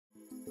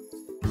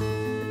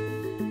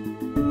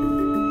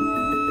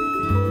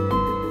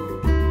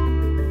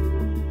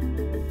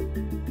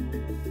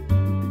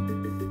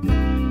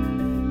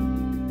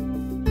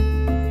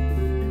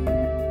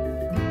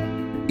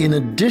In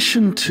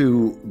addition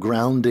to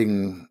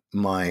grounding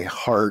my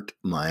heart,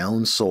 my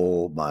own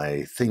soul,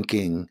 my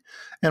thinking,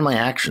 and my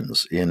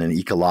actions in an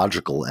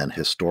ecological and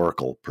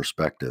historical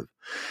perspective,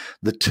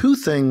 the two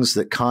things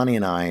that Connie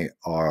and I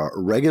are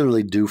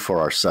regularly do for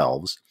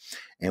ourselves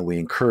and we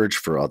encourage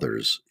for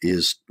others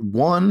is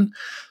one,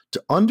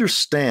 to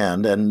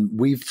understand, and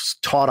we've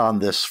taught on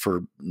this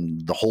for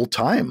the whole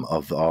time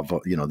of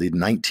the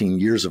 19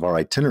 years of our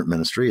itinerant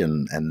ministry,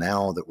 and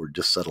now that we're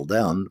just settled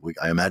down,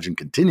 I imagine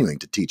continuing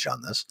to teach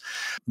on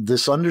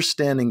this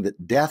understanding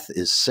that death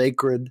is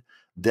sacred,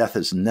 death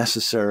is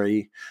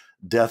necessary,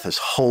 death is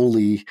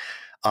holy,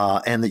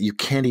 and that you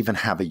can't even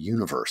have a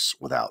universe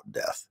without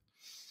death.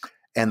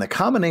 And the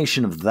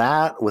combination of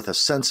that with a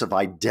sense of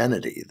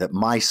identity, that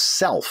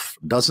myself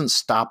doesn't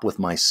stop with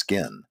my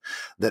skin,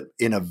 that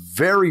in a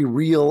very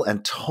real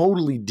and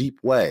totally deep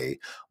way,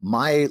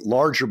 my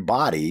larger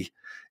body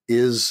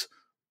is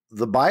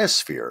the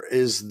biosphere,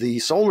 is the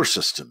solar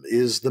system,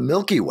 is the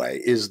Milky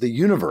Way, is the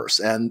universe,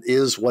 and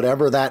is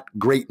whatever that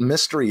great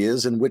mystery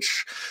is in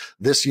which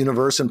this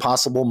universe and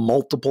possible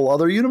multiple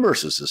other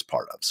universes is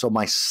part of. So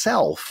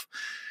myself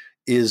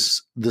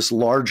is this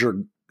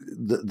larger,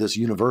 this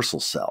universal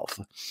self,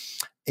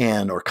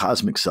 or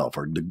cosmic self,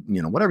 or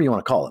whatever you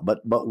want to call it.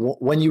 But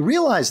when you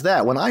realize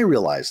that, when I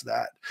realize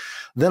that,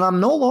 then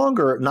I'm no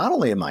longer, not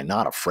only am I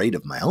not afraid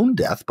of my own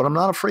death, but I'm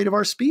not afraid of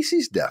our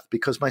species' death,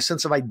 because my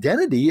sense of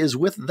identity is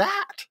with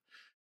that.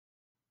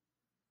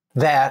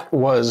 That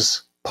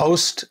was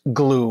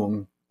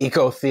post-gloom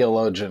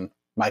eco-theologian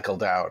Michael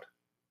Dowd.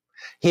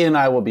 He and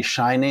I will be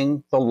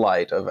shining the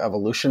light of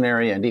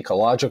evolutionary and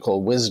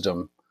ecological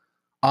wisdom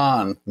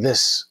on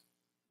this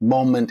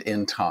moment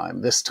in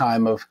time, this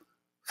time of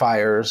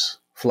fires,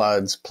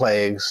 floods,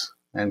 plagues,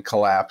 and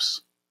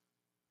collapse.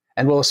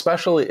 And we'll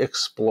especially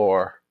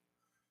explore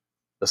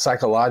the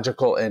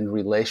psychological and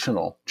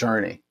relational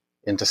journey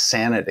into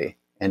sanity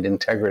and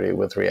integrity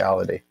with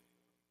reality.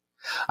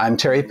 I'm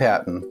Terry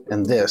Patten,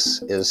 and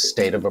this is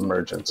State of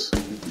Emergence.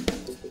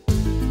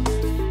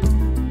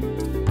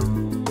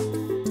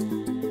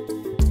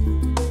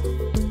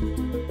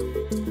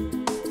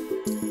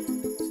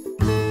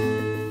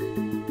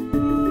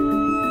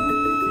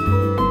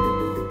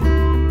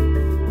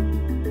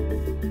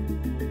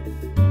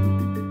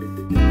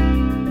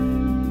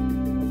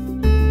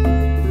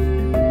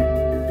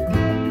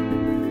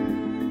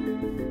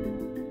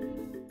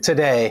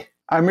 Today,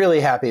 I'm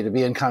really happy to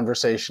be in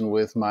conversation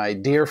with my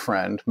dear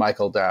friend,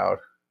 Michael Dowd.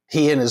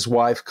 He and his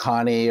wife,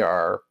 Connie,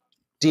 are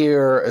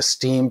dear,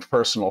 esteemed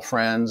personal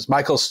friends.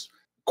 Michael's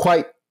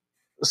quite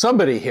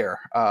somebody here.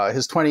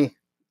 His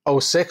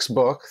 2006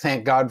 book,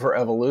 Thank God for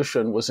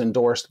Evolution, was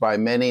endorsed by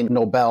many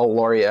Nobel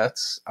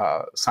laureates,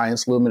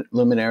 science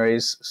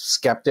luminaries,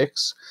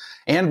 skeptics,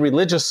 and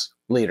religious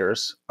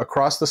leaders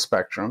across the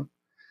spectrum.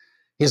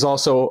 He's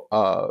also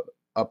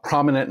a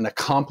prominent and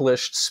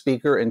accomplished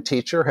speaker and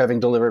teacher, having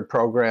delivered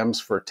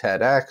programs for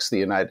TEDx, the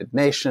United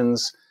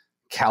Nations,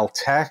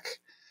 Caltech,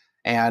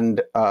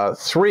 and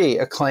 3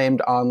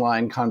 acclaimed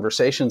online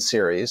conversation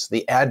series,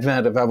 The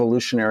Advent of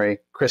Evolutionary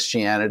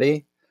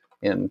Christianity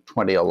in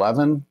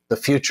 2011, The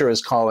Future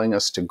is Calling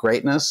Us to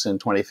Greatness in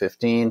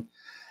 2015,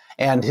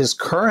 and his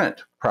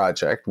current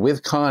project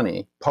with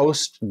Connie,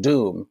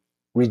 Postdoom,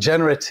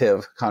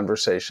 Regenerative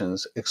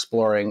Conversations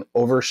Exploring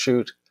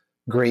Overshoot,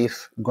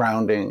 Grief,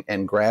 Grounding,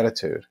 and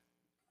Gratitude.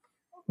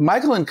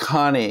 Michael and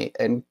Connie,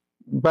 and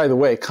by the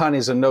way,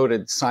 Connie's a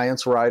noted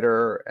science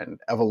writer and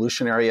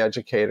evolutionary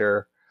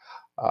educator,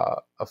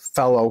 a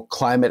fellow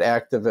climate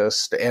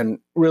activist, and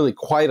really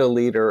quite a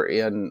leader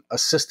in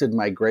assisted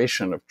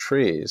migration of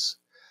trees.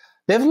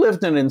 They've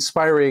lived an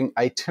inspiring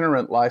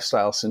itinerant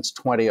lifestyle since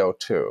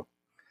 2002,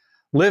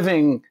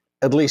 living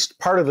at least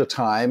part of the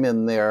time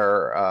in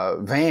their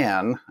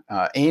van,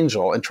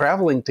 Angel, and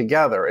traveling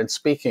together and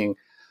speaking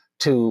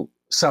to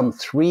some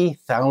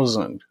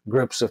 3,000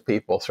 groups of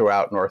people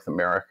throughout North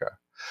America.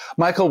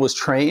 Michael was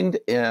trained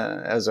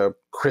as a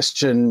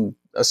Christian,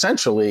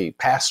 essentially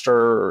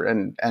pastor,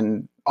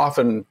 and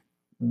often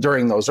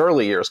during those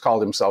early years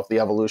called himself the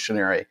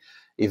evolutionary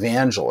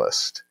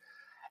evangelist.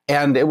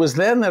 And it was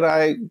then that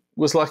I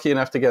was lucky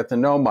enough to get to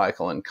know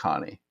Michael and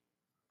Connie.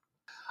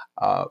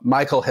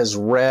 Michael has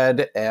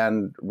read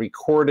and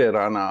recorded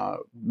on a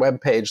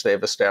webpage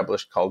they've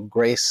established called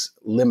Grace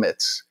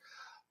Limits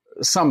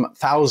some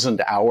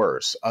 1,000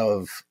 hours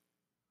of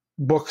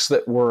books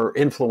that were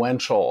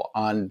influential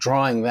on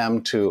drawing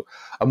them to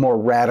a more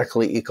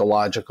radically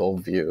ecological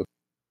view.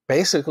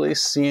 Basically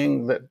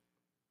seeing that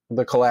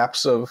the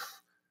collapse of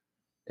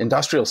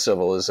industrial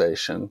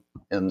civilization,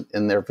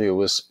 in their view,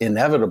 was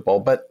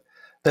inevitable, but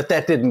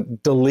that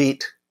didn't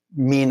delete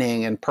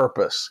meaning and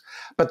purpose,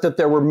 but that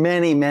there were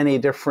many, many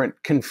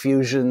different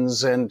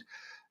confusions and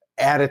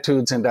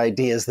attitudes and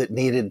ideas that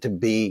needed to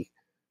be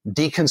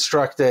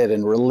deconstructed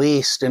and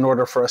released in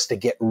order for us to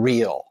get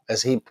real,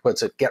 as he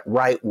puts it, get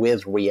right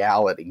with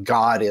reality.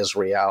 God is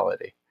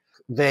reality.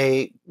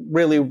 They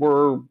really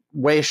were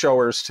way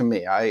showers to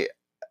me. I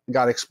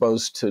got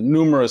exposed to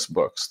numerous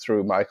books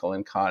through Michael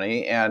and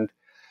Connie, and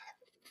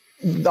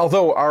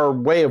although our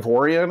way of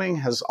orienting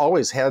has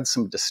always had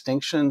some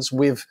distinctions,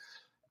 we've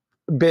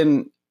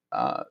been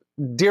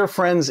dear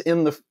friends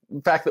in the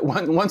fact that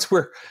once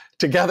we're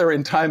together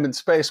in time and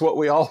space, what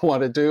we all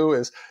want to do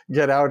is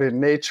get out in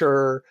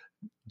nature,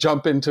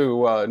 jump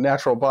into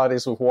natural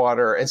bodies with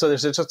water. And so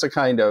there's just a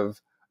kind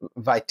of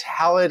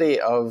vitality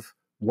of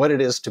what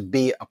it is to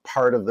be a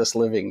part of this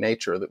living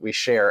nature that we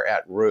share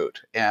at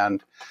root.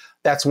 And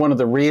that's one of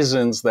the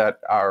reasons that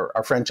our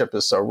friendship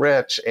is so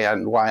rich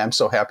and why I'm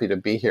so happy to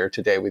be here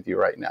today with you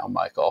right now,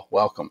 Michael.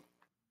 Welcome.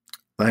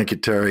 Thank you,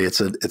 Terry. It's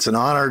an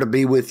honor to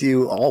be with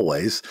you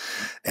always.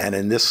 And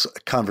in this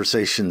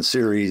conversation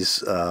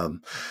series,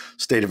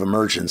 State of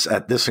Emergence,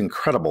 at this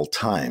incredible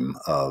time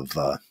of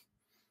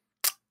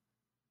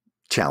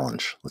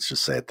challenge, let's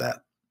just say it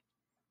that.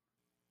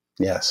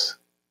 Yes,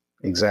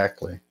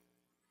 exactly.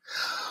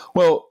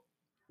 Well,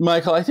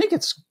 Michael, I think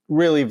it's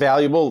really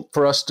valuable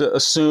for us to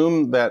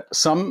assume that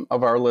some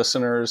of our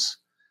listeners,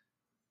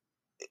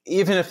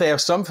 even if they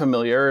have some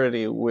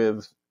familiarity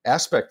with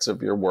aspects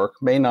of your work,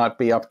 may not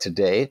be up to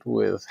date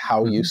with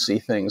how you see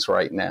things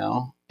right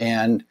now.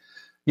 And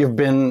you've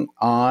been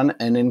on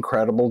an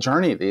incredible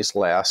journey these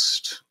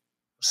last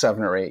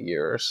 7 or 8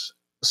 years.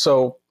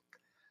 So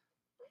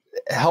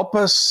help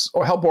us,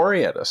 or help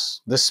orient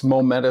us, this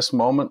momentous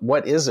moment.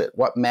 What is it?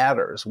 What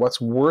matters? What's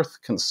worth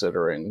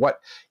considering? What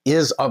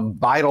is of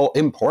vital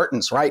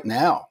importance right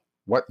now?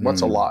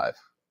 What's alive?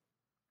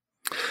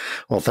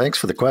 Well, thanks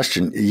for the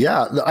question.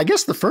 Yeah, I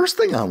guess the first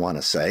thing I want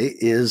to say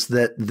is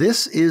that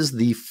this is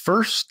the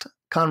first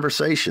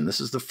conversation. This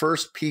is the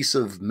first piece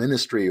of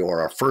ministry or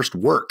our first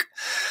work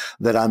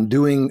that I'm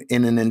doing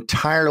in an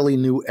entirely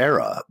new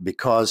era,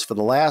 because for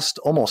the last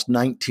almost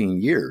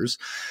 19 years,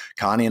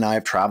 Connie and I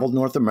have traveled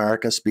North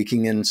America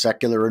speaking in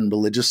secular and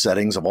religious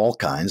settings of all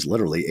kinds,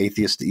 literally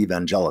atheists to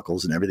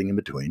evangelicals and everything in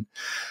between.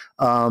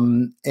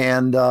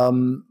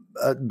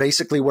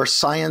 Basically where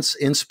science,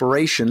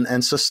 inspiration,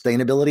 and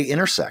sustainability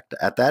intersect.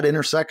 At that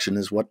intersection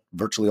is what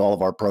virtually all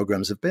of our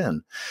programs have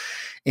been.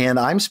 And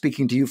I'm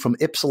speaking to you from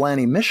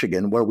Ypsilanti,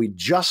 Michigan, where we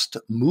just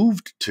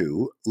moved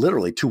to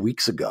literally 2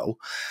 weeks ago.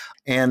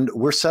 And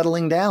we're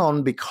settling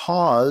down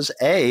because,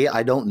 A,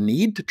 I don't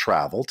need to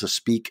travel to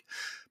speak,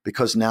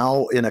 because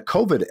now in a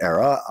COVID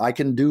era, I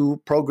can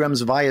do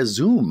programs via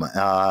Zoom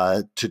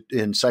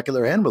in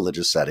secular and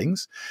religious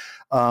settings,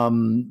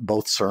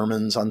 both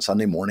sermons on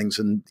Sunday mornings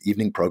and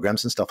evening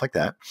programs and stuff like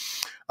that.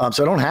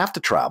 So I don't have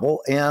to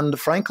travel. And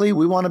frankly,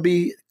 we want to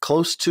be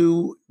close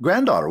to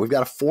granddaughter. We've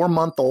got a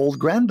 4-month-old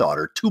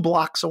granddaughter 2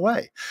 blocks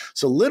away.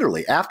 So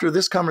literally after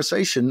this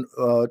conversation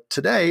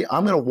today,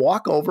 I'm going to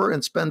walk over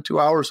and spend 2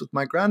 hours with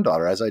my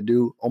granddaughter, as I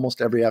do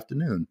almost every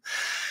afternoon.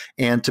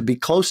 And to be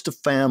close to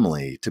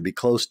family, to be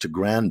close to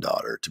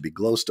granddaughter, to be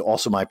close to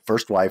also my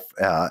first wife,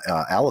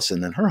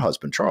 Allison, and her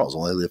husband, Charles,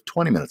 only live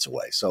 20 minutes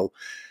away. So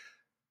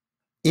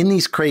in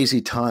these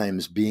crazy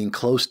times, being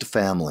close to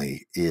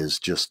family is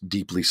just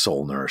deeply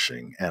soul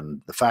nourishing.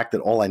 And the fact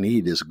that all I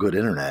need is good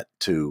internet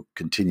to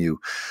continue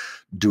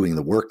doing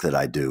the work that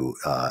I do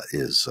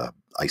is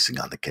icing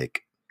on the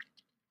cake.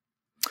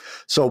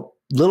 So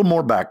a little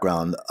more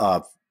background.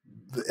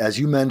 As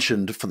you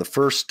mentioned, for the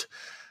first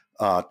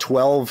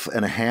 12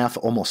 and a half,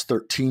 almost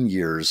 13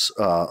 years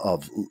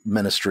of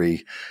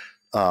ministry,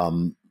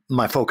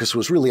 my focus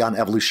was really on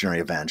evolutionary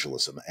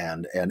evangelism,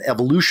 and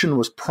evolution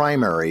was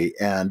primary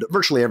and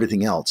virtually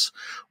everything else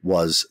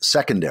was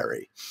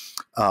secondary.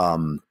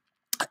 And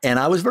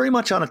I was very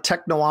much on a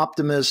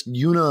techno-optimist,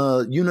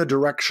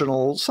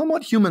 unidirectional,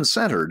 somewhat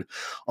human-centered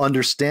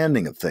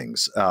understanding of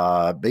things.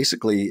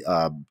 Basically,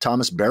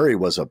 Thomas Berry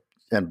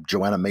and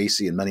Joanna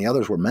Macy and many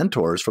others were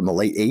mentors from the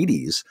late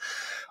 80s.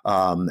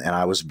 And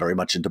I was very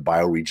much into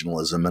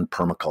bioregionalism and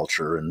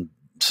permaculture and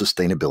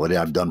sustainability.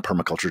 I've done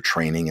permaculture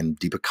training and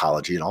deep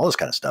ecology and all this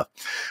kind of stuff.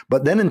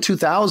 But then in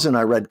 2000,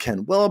 I read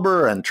Ken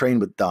Wilber and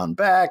trained with Don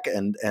Beck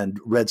and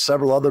read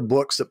several other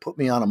books that put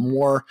me on a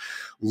more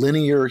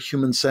linear,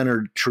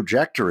 human-centered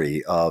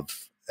trajectory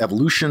of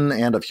evolution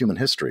and of human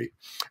history.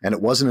 And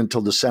it wasn't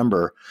until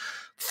December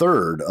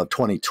 3rd of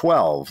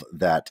 2012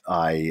 that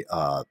I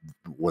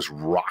was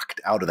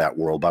rocked out of that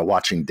world by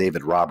watching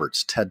David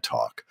Roberts' TED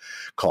Talk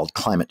called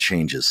Climate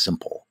Change is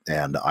Simple.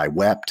 And I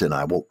wept, and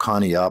I woke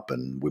Connie up,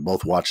 and we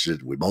both watched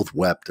it. We both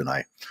wept, and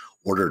I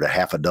ordered a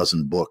half a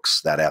dozen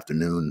books that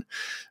afternoon.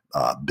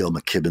 Bill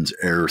McKibben's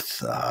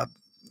Earth,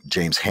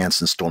 James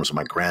Hansen's Storms of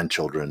My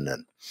Grandchildren,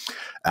 and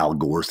Al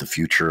Gore's The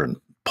Future, and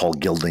Paul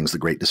Gilding's The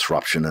Great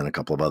Disruption, and a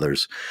couple of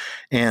others,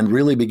 and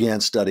really began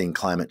studying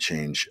climate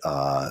change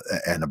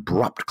and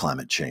abrupt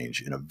climate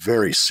change in a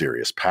very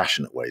serious,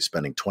 passionate way,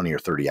 spending 20 or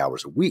 30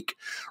 hours a week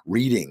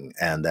reading,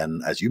 and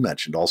then, as you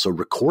mentioned, also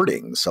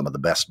recording some of the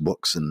best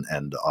books and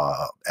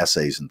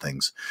essays and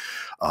things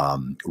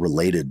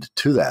related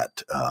to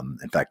that.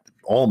 In fact,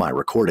 all my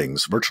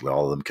recordings, virtually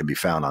all of them, can be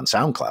found on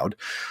SoundCloud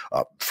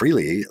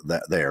freely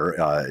there.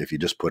 If you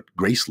just put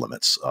Grace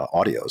Limits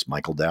audios,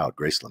 Michael Dowd,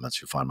 Grace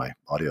Limits, you'll find my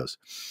audios.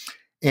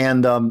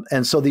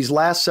 And so these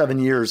last 7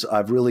 years,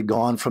 I've really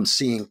gone from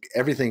seeing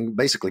everything.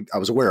 Basically, I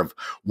was aware of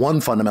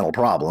one fundamental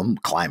problem,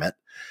 climate,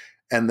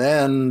 And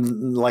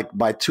then like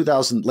by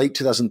late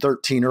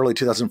 2013, early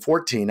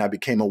 2014, I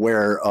became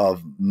aware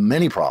of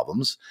many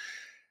problems,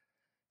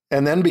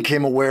 and then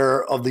became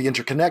aware of the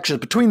interconnections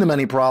between the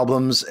many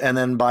problems. And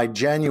then by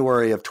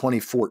January of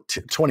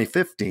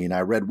 2015,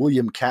 I read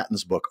William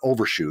Catton's book,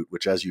 Overshoot,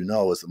 which, as you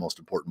know, is the most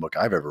important book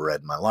I've ever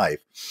read in my life.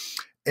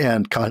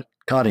 And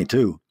Connie,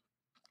 too.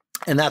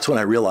 And that's when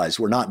I realized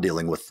we're not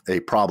dealing with a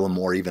problem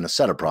or even a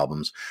set of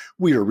problems.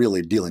 We are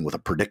really dealing with a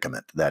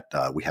predicament that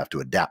we have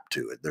to adapt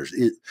to.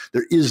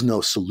 There is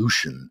no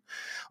solution.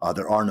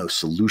 There are no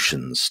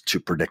solutions to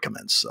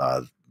predicaments.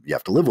 You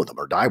have to live with them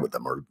or die with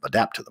them or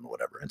adapt to them or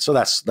whatever. And so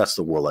that's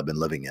the world I've been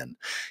living in.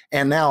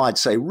 And now I'd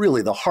say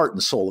really the heart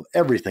and soul of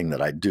everything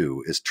that I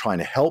do is trying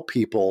to help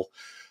people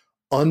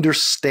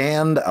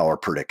understand our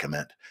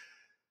predicament,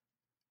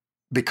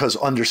 because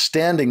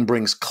understanding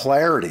brings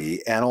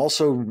clarity and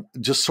also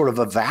just sort of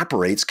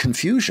evaporates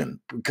confusion,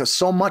 because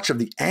so much of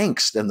the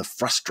angst and the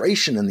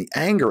frustration and the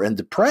anger and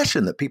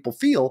depression that people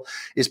feel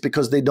is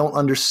because they don't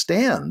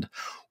understand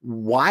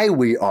why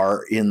we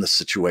are in the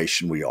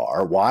situation we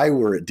are, why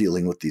we're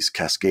dealing with these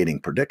cascading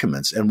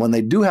predicaments. And when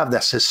they do have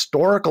this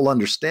historical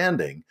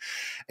understanding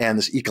and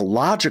this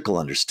ecological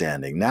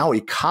understanding, now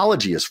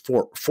ecology is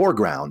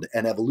foreground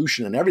and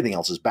evolution and everything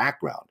else is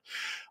background.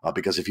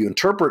 Because if you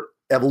interpret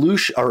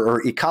evolution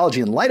or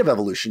ecology in light of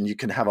evolution, you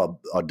can have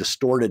a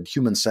distorted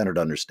human-centered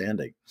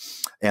understanding,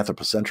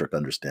 anthropocentric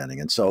understanding.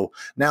 And so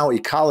now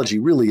ecology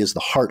really is the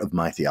heart of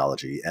my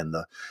theology. And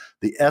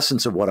the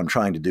essence of what I'm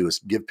trying to do is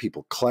give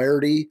people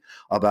clarity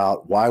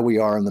about why we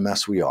are in the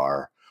mess we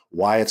are,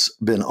 why it's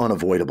been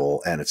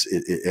unavoidable, and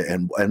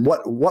and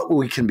what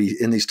we can be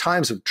in these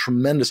times of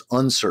tremendous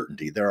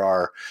uncertainty. There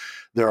are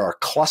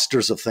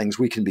clusters of things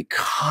we can be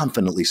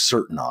confidently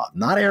certain of,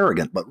 not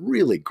arrogant, but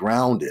really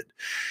grounded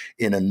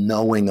in a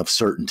knowing of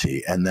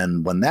certainty. And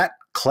then when that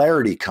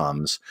clarity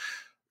comes,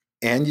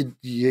 and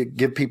you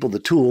give people the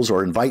tools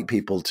or invite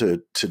people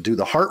to do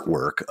the heart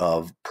work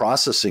of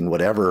processing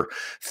whatever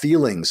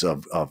feelings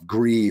of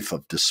grief,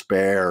 of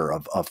despair,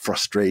 of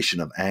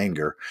frustration, of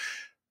anger,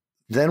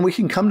 then we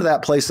can come to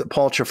that place that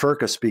Paul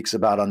Chefurka speaks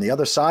about on the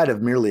other side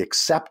of merely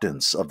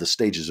acceptance of the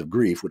stages of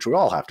grief, which we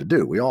all have to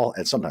do.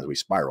 And sometimes we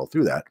spiral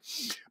through that.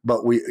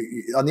 But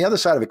on the other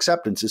side of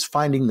acceptance is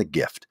finding the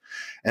gift.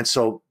 And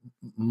so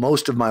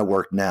most of my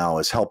work now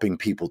is helping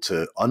people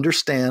to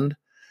understand,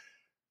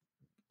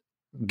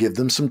 give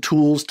them some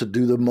tools to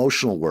do the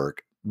emotional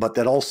work, but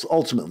that also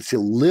ultimately to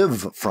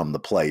live from the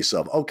place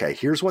of, okay,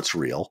 here's what's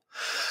real.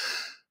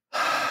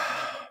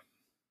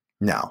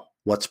 Now,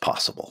 what's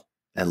possible?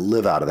 And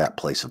live out of that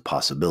place of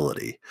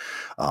possibility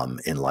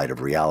in light of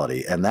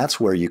reality. And that's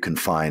where you can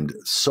find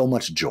so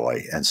much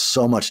joy and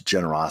so much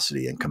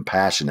generosity and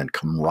compassion and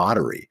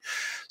camaraderie,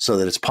 so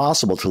that it's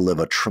possible to live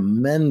a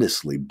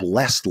tremendously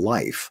blessed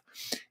life,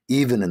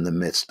 even in the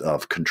midst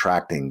of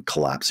contracting,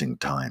 collapsing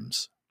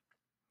times.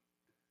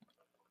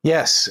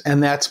 Yes,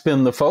 and that's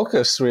been the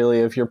focus,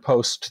 really, of your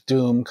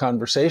Postdoom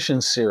conversation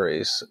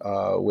series,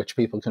 which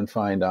people can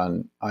find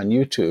on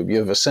YouTube.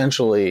 You've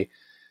essentially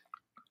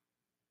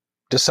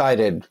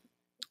decided,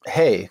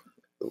 hey,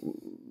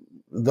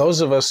 those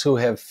of us who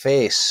have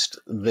faced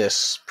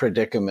this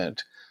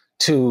predicament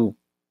to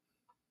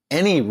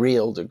any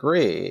real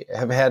degree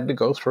have had to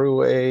go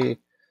through a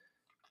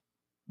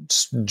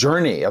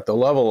journey at the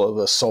level of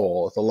the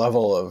soul, at the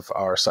level of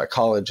our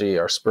psychology,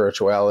 our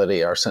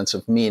spirituality, our sense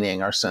of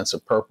meaning, our sense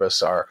of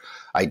purpose, our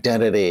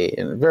identity,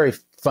 in very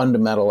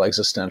fundamental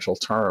existential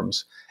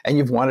terms. And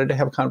you've wanted to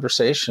have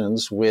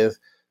conversations with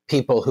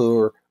people who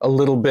are a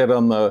little bit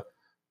on the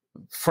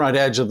front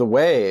edge of the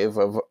wave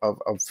of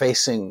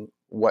facing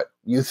what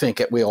you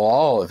think we'll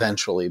all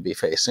eventually be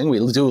facing. We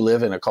do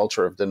live in a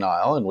culture of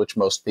denial in which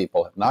most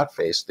people have not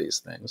faced these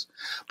things.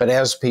 But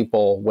as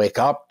people wake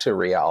up to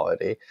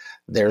reality,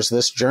 there's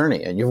this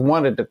journey, and you've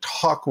wanted to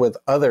talk with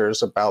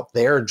others about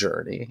their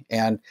journey.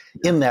 And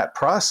in that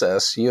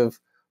process, you've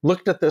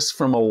looked at this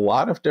from a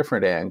lot of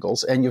different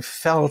angles, and you've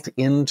felt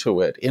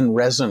into it in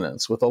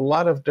resonance with a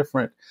lot of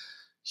different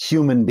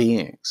human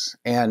beings.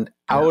 And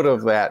out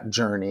of that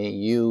journey,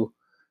 you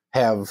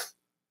have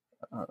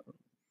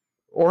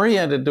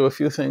oriented to a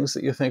few things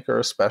that you think are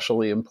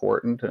especially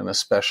important and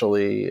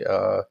especially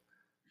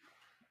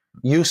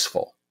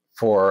useful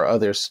for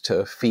others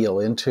to feel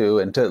into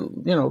and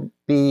to,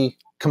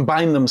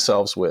 combine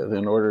themselves with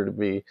in order to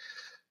be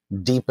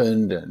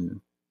deepened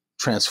and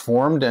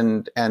transformed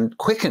and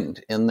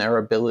quickened in their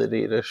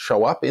ability to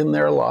show up in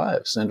their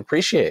lives and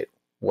appreciate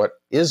what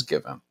is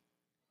given.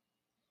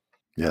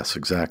 Yes,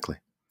 exactly.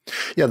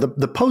 Yeah, the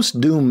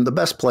Postdoom, the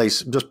best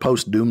place, just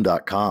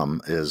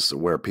postdoom.com is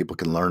where people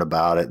can learn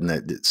about it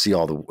and see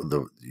all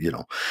the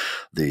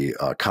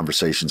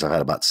conversations. I've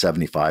had about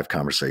 75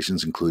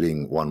 conversations,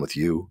 including one with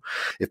you.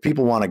 If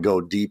people want to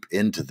go deep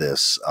into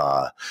this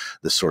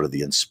sort of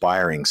the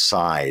inspiring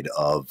side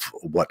of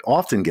what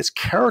often gets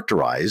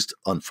characterized,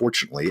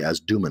 unfortunately,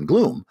 as doom and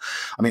gloom.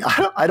 I mean,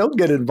 I don't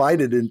get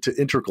invited into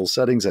integral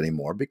settings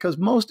anymore because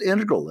most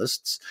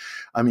integralists,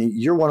 I mean,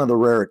 you're one of the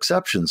rare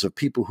exceptions of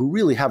people who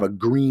really have a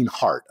green green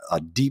heart,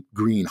 a deep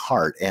green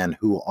heart, and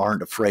who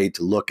aren't afraid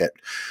to look at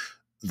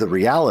the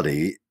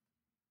reality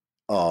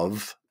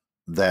of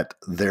that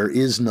there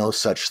is no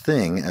such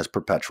thing as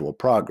perpetual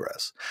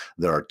progress.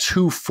 There are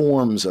two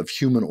forms of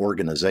human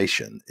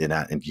organization in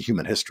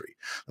human history.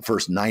 The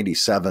first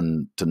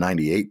 97 to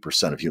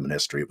 98% of human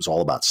history, it was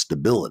all about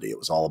stability. It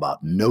was all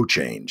about no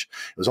change.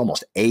 It was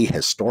almost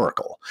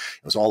ahistorical.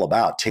 It was all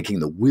about taking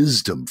the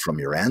wisdom from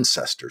your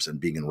ancestors and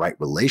being in right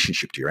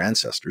relationship to your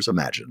ancestors,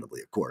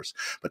 imaginatively, of course,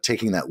 but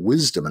taking that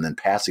wisdom and then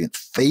passing it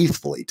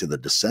faithfully to the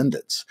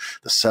descendants,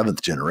 the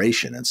seventh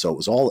generation. And so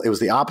it was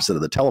the opposite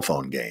of the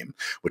telephone game,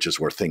 which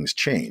is where things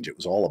change. It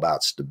was all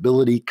about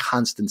stability,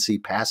 constancy,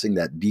 passing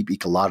that deep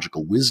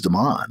ecological wisdom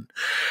on.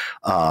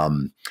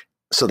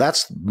 So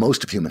that's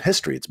most of human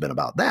history. It's been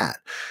about that,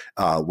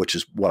 which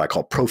is what I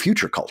call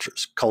pro-future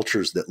cultures,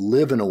 cultures that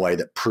live in a way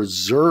that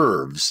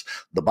preserves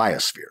the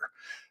biosphere.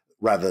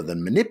 Rather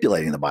than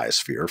manipulating the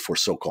biosphere for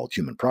so-called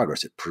human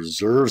progress, it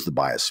preserves the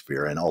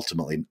biosphere and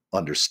ultimately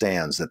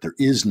understands that there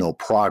is no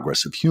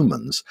progress of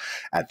humans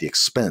at the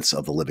expense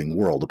of the living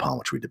world upon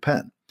which we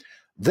depend.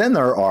 Then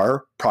there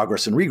are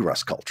progress and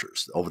regress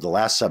cultures. Over the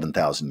last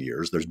 7,000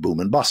 years, there's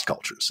boom and bust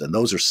cultures, and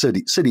those are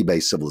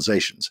city-based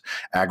civilizations.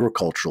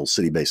 Agricultural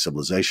city-based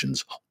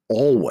civilizations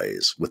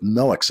always, with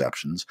no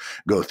exceptions,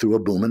 go through a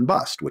boom and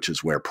bust, which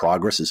is where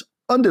progress is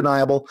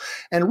undeniable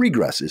and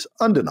regress is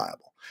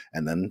undeniable.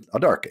 And then a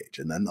dark age,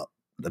 and then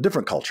a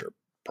different culture.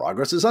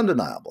 Progress is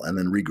undeniable, and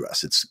then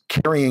regress. It's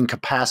carrying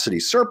capacity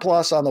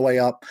surplus on the way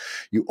up.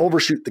 You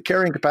overshoot the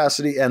carrying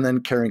capacity, and then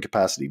carrying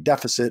capacity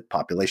deficit,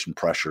 population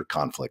pressure,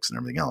 conflicts, and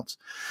everything else.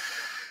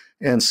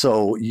 And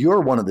so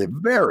you're one of the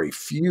very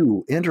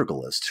few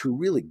integralists who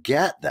really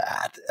get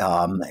that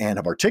and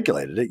have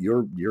articulated it.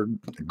 Your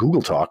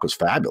Google talk was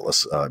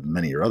fabulous.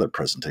 Many of your other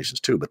presentations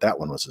too, but that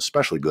one was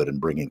especially good in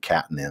bringing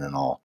Catton in and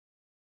all.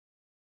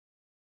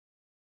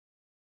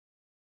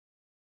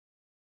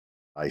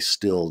 I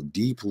still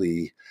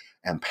deeply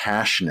am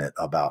passionate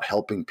about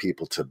helping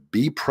people to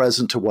be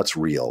present to what's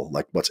real,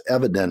 like what's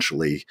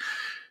evidentially,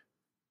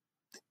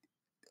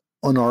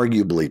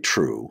 unarguably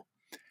true,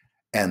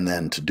 and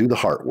then to do the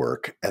heart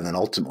work, and then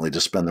ultimately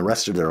to spend the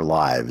rest of their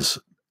lives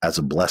as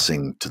a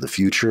blessing to the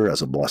future,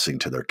 as a blessing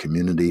to their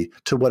community,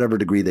 to whatever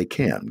degree they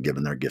can,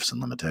 given their gifts and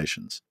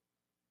limitations.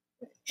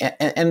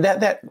 And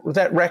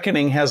that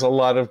reckoning has a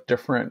lot of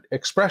different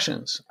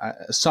expressions.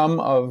 Some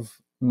of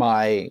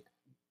my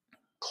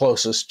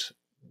closest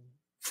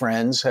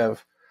friends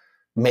have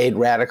made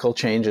radical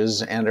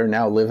changes and are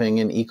now living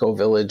in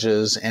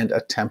eco-villages and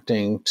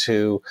attempting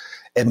to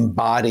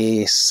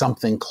embody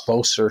something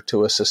closer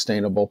to a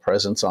sustainable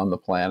presence on the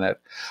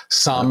planet.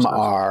 Some Absolutely.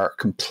 are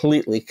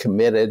completely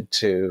committed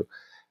to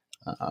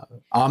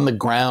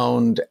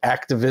on-the-ground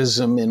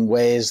activism in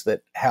ways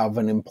that have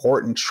an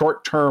important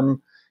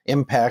short-term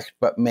impact,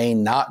 but may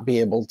not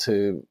be able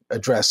to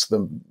address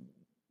the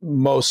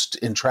most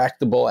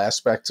intractable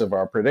aspects of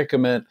our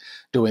predicament,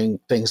 doing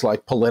things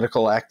like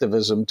political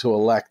activism to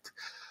elect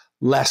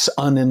less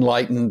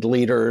unenlightened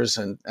leaders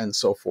and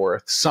so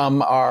forth.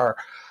 Some are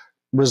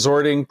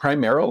resorting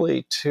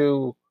primarily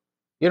to,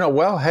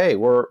 well, hey,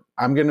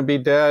 I'm going to be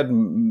dead.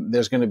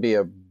 There's going to be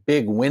a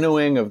big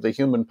winnowing of the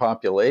human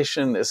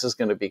population. This is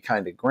going to be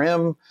kind of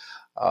grim.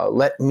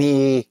 Let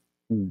me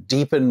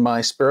deepen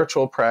my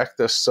spiritual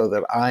practice so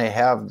that I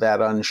have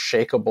that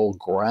unshakable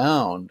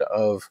ground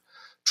of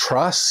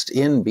trust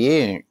in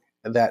being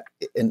that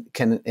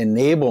can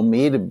enable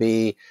me to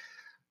be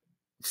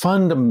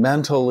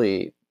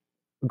fundamentally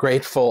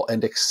grateful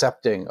and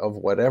accepting of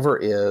whatever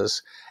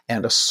is,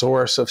 and a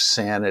source of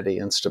sanity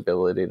and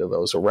stability to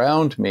those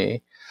around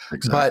me.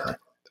 Exactly. But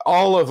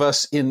all of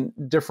us in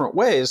different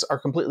ways are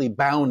completely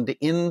bound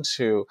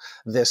into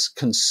this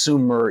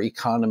consumer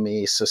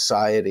economy,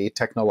 society,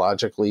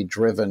 technologically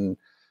driven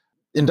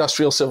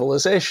industrial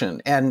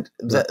civilization. And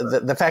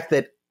the fact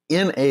that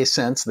in a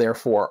sense,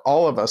 therefore,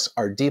 all of us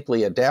are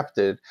deeply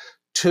adapted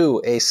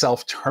to a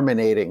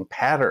self-terminating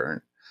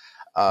pattern,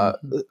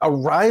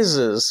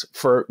 arises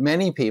for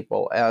many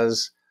people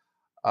as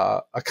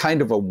a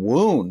kind of a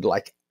wound,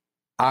 like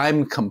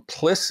I'm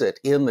complicit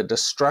in the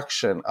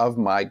destruction of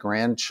my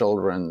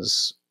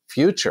grandchildren's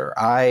future.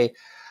 I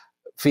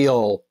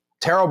feel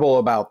terrible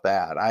about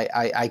that.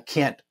 I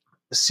can't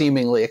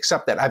seemingly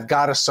accept that. I've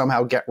got to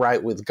somehow get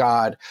right with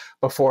God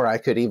before I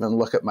could even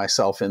look at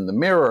myself in the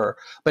mirror.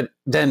 But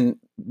then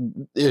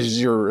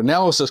as your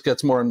analysis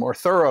gets more and more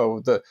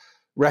thorough, the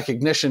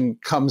recognition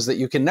comes that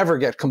you can never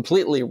get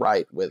completely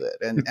right with it.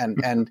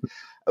 And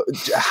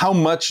how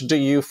much do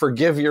you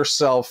forgive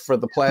yourself for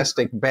the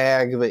plastic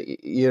bag that,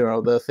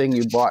 the thing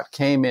you bought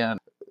came in?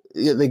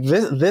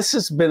 This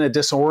has been a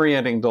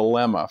disorienting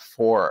dilemma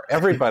for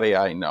everybody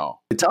I know.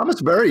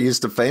 Thomas Berry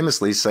used to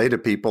famously say to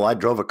people, I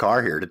drove a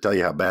car here to tell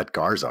you how bad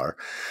cars are.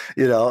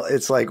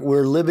 It's like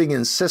we're living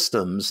in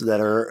systems that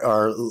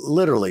are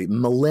literally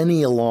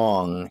millennia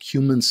long,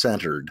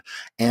 human-centered,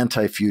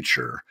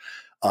 anti-future,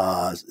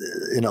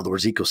 in other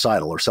words,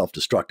 ecocidal or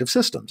self-destructive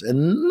systems.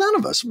 And none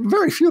of us,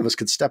 very few of us,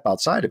 could step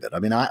outside of it. I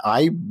mean,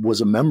 I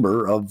was a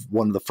member of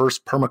one of the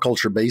first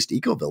permaculture-based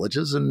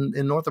eco-villages in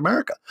North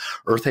America,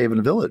 Earth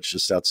Haven Village,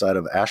 just outside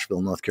of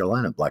Asheville, North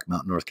Carolina, Black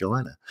Mountain, North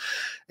Carolina.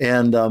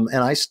 And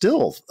I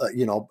still,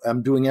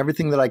 I'm doing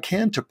everything that I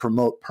can to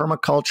promote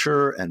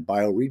permaculture and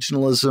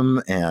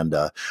bioregionalism and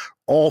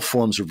all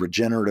forms of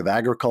regenerative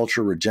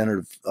agriculture,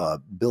 regenerative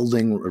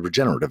building,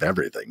 regenerative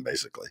everything,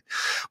 basically,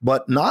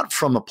 but not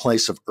from a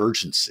place of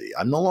urgency.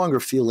 I'm no longer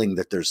feeling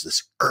that there's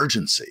this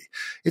urgency.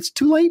 It's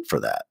too late for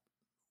that.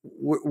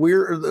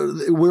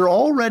 We're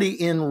already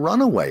in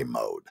runaway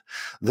mode.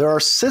 There are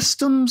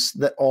systems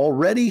that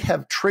already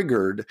have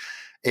triggered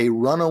a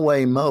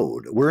runaway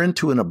mode. We're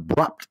into an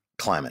abrupt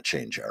climate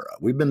change era.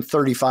 We've been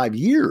 35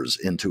 years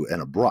into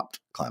an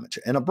abrupt climate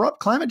change. And abrupt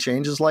climate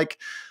change is like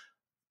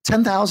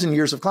 10,000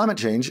 years of climate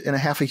change in a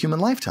half a human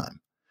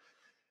lifetime.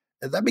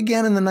 That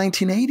began in the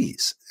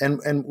 1980s.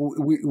 And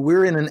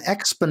we're in an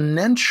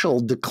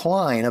exponential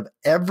decline of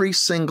every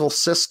single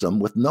system,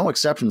 with no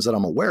exceptions that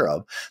I'm aware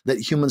of,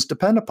 that humans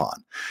depend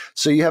upon.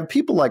 So you have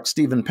people like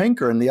Steven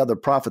Pinker and the other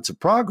prophets of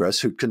progress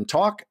who can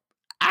talk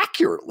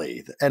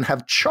accurately and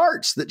have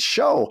charts that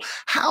show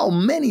how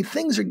many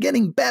things are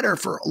getting better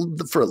for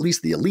at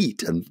least the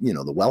elite and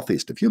the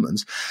wealthiest of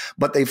humans,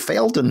 but they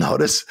fail to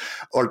notice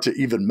or to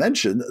even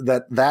mention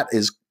that that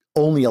is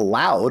only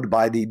allowed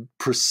by the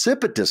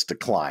precipitous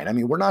decline. I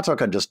mean, we're not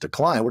talking just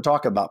decline, we're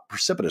talking about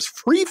precipitous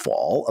free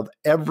fall of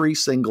every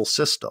single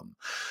system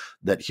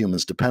that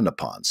humans depend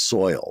upon: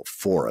 soil,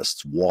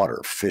 forests,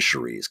 water,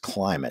 fisheries,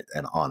 climate,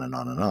 and on and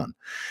on and on.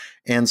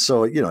 And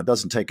so, it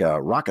doesn't take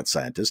a rocket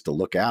scientist to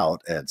look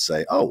out and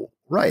say, oh,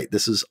 right,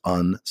 this is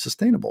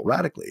unsustainable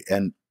radically.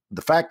 And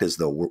the fact is,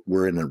 though,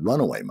 we're in a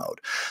runaway mode.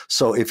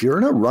 So if you're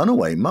in a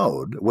runaway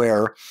mode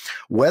where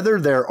whether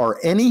there are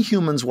any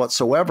humans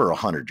whatsoever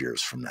 100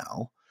 years from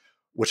now,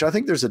 which I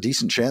think there's a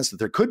decent chance that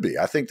there could be.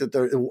 I think that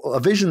a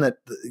vision that,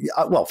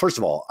 well, first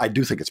of all, I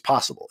do think it's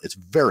possible. It's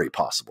very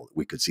possible that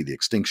we could see the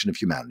extinction of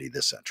humanity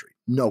this century.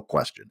 No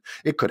question.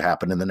 It could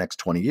happen in the next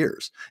 20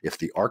 years if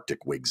the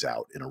Arctic wigs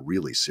out in a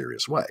really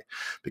serious way.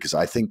 Because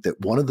I think that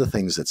one of the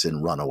things that's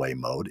in runaway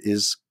mode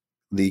is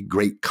the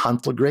great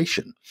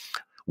conflagration.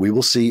 We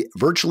will see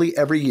virtually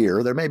every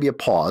year. There may be a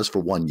pause for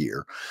 1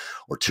 year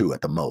or two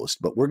at the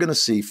most, but we're going to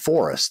see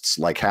forests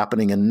like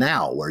happening in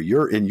now, where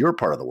you're in your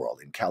part of the world,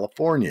 in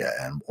California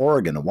and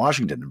Oregon and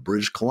Washington and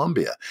British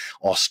Columbia,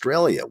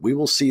 Australia. We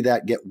will see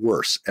that get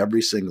worse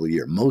every single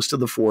year. Most of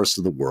the forests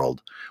of the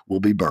world will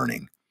be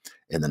burning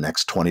in the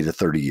next 20 to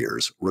 30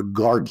 years,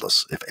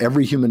 regardless. If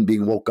every human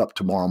being woke up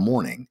tomorrow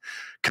morning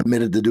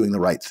committed to doing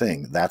the right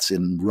thing, that's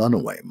in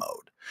runaway mode.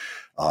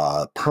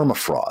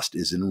 Permafrost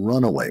is in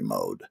runaway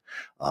mode.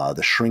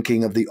 The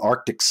shrinking of the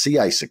Arctic sea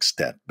ice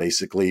extent,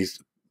 basically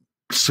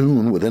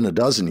soon, within a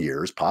dozen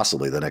years,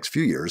 possibly the next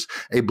few years,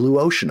 a blue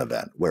ocean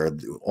event where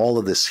all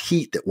of this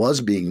heat that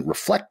was being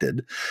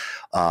reflected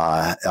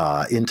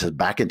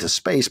back into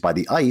space by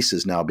the ice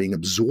is now being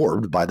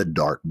absorbed by the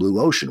dark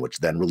blue ocean, which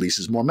then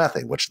releases more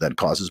methane, which then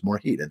causes more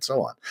heat, and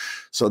so on.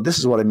 So this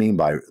is what I mean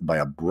by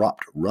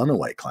abrupt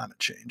runaway climate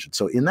change. And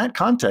so in that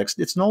context,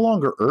 it's no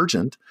longer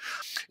urgent.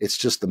 It's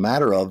just the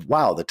matter of,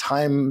 wow, the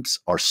times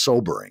are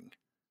sobering.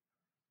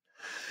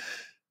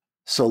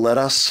 So let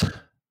us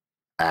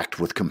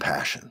act with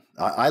compassion.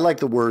 I like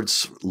the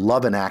words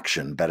love and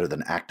action better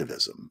than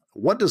activism.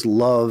 What does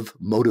love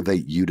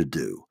motivate you to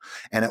do?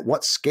 And at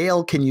what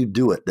scale can you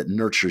do it that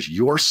nurtures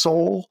your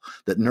soul,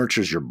 that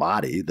nurtures your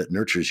body, that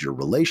nurtures your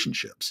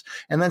relationships?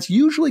 And that's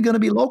usually going to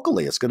be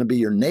locally. It's going to be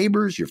your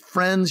neighbors, your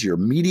friends, your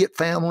immediate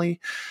family.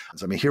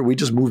 I mean, here we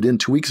just moved in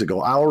 2 weeks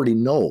ago. I already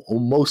know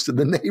most of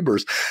the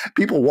neighbors.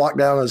 People walk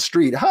down the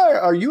street. Hi,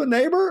 are you a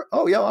neighbor?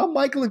 Oh, yeah, I'm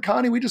Michael and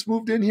Connie. We just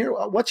moved in here.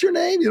 What's your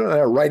name?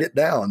 I write it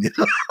down.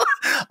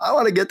 I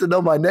want to get to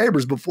know my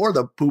neighbors before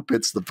the poop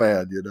hits the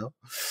fan,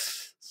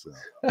 So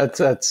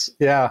that's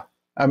yeah.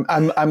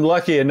 I'm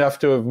lucky enough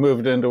to have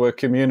moved into a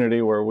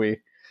community where we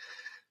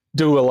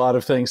do a lot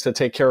of things to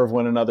take care of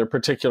one another,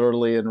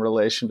 particularly in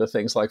relation to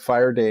things like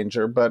fire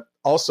danger. But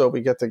also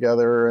we get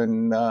together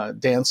and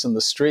dance in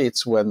the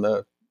streets when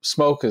the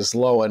smoke is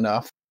low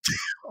enough.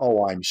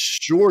 Oh, I'm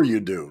sure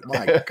you do.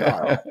 My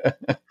God.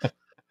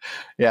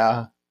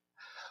 Yeah.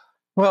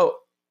 Well,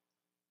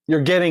 you're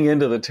getting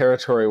into the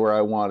territory where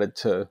I wanted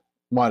to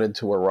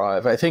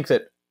arrive. I think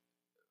that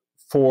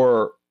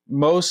for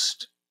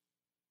most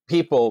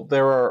people,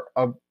 there are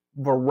a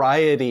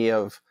variety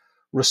of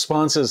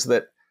responses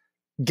that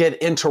get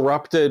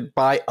interrupted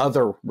by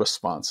other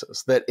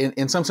responses. That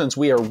in some sense,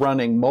 we are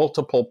running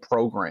multiple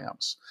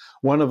programs.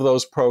 One of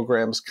those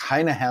programs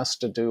kind of has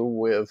to do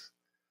with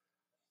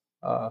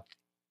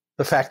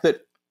the fact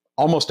that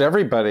almost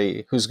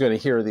everybody who's going to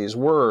hear these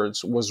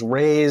words was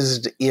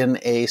raised in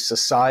a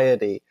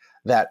society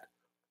that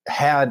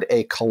had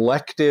a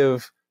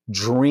collective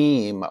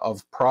dream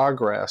of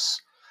progress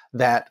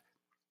that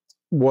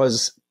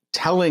was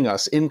telling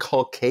us,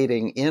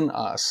 inculcating in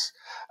us,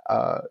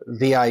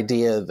 the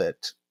idea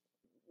that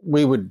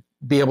we would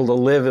be able to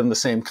live in the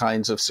same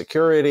kinds of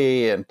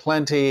security and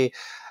plenty,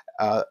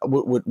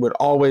 would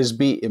always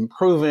be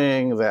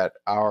improving, that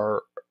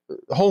our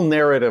whole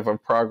narrative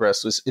of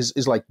progress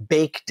is like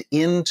baked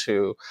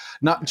into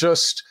not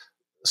just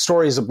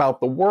stories about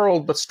the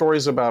world, but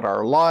stories about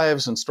our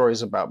lives and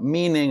stories about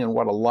meaning and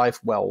what a life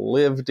well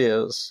lived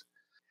is.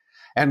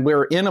 And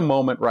we're in a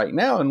moment right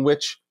now in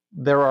which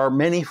there are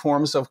many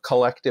forms of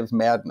collective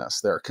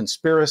madness. There are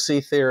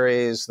conspiracy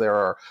theories. There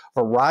are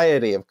a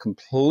variety of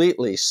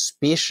completely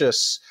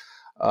specious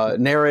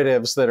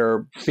narratives that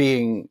are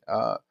being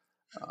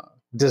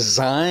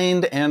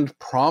designed and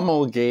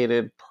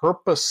promulgated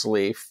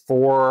purposely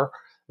for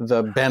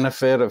the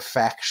benefit of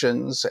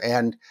factions.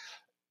 And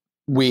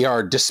we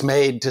are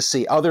dismayed to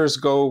see others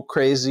go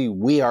crazy.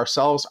 We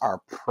ourselves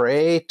are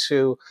prey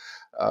to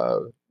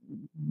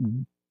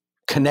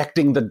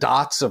connecting the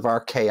dots of our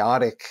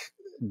chaotic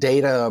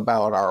data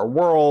about our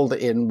world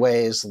in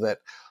ways that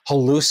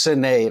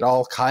hallucinate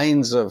all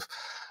kinds of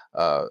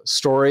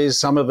stories.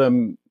 Some of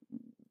them,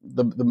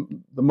 the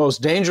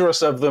most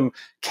dangerous of them,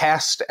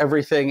 cast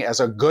everything as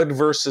a good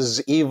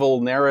versus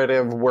evil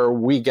narrative where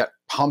we get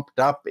pumped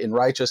up in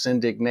righteous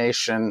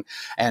indignation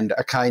and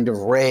a kind of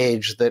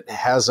rage that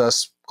has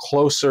us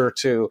closer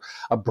to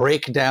a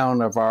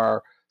breakdown of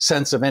our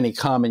sense of any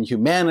common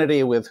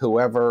humanity with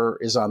whoever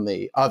is on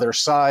the other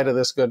side of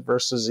this good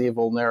versus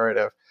evil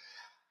narrative.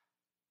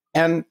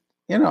 And,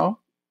 you know,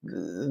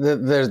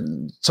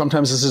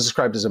 sometimes this is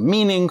described as a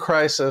meaning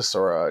crisis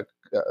or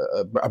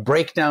a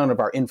breakdown of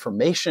our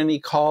information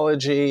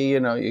ecology. You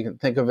know, you can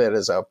think of it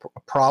as a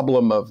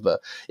problem of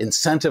the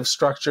incentive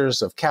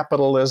structures of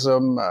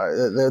capitalism.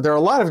 There are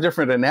a lot of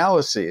different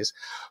analyses,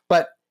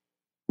 but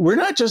we're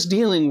not just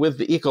dealing with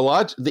the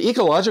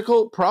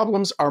ecological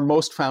problems are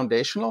most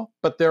foundational,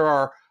 but there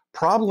are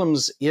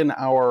problems in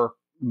our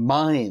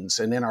minds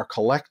and in our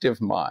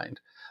collective mind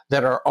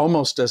that are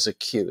almost as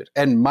acute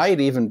and might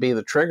even be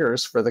the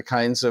triggers for the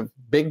kinds of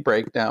big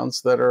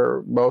breakdowns that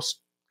are most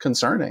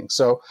concerning.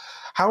 So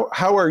how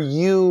are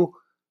you,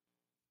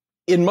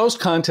 in most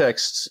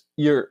contexts,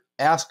 you're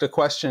asked a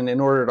question in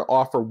order to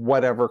offer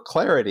whatever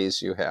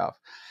clarities you have.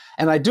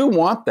 And I do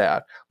want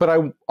that, but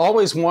I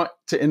always want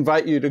to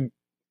invite you to,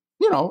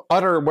 you know,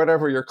 utter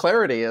whatever your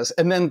clarity is,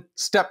 and then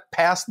step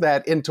past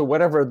that into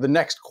whatever the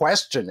next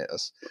question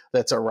is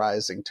that's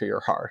arising to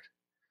your heart.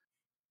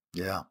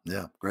 Yeah,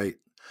 great.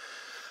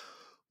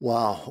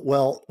 Wow.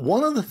 Well,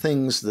 one of the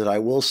things that I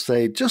will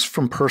say just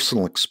from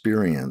personal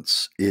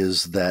experience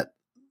is that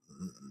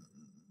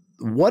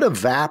what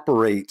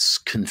evaporates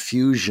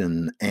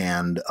confusion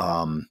and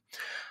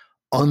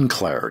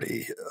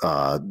unclarity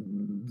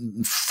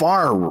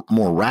far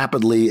more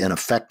rapidly and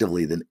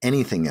effectively than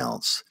anything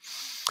else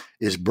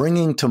is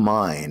bringing to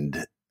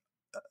mind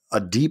a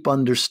deep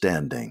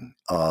understanding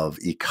of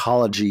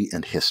ecology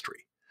and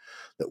history.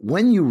 That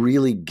when you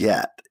really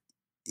get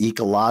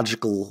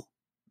ecological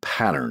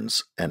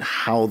patterns and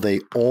how they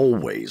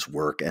always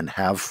work and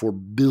have for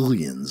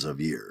billions of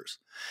years,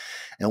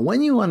 and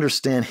when you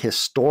understand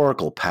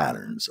historical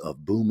patterns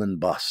of boom and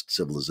bust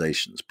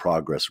civilizations,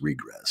 progress,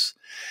 regress,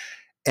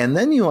 and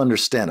then you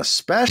understand,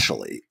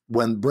 especially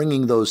when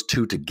bringing those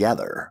two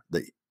together,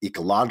 the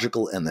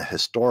ecological and the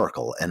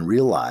historical, and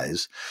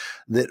realize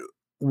that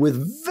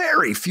with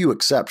very few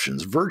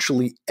exceptions,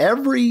 virtually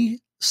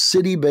every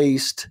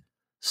city-based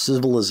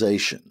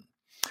civilization,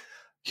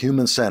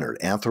 human-centered,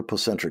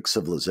 anthropocentric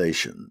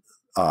civilization,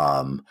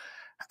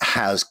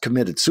 has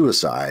committed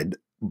suicide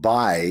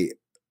by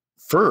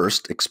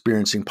first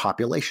experiencing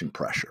population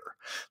pressure.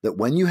 That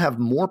when you have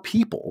more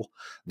people,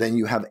 then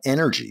you have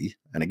energy.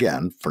 And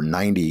again, for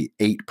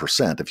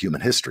 98% of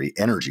human history,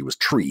 energy was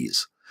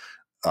trees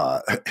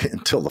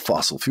until the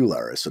fossil fuel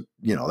era. So,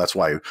 you know, that's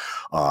why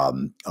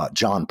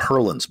John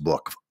Perlin's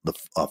book, The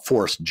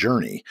Forest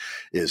Journey,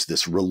 is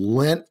this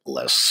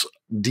relentless,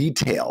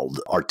 detailed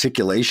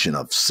articulation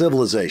of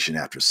civilization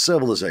after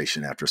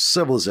civilization after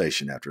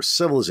civilization after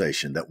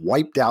civilization that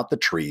wiped out the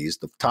trees.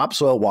 The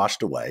topsoil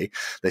washed away.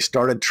 They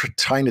started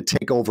trying to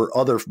take over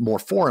other more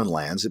foreign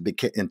lands.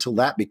 Until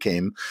that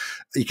became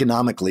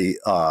economically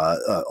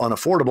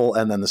unaffordable,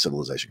 and then the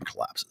civilization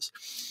collapses.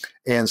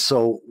 And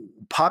so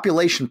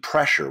population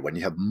pressure, when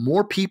you have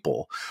more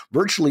people,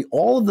 virtually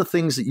all of the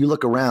things that you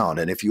look around,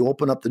 and if you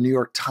open up the New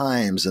York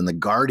Times and the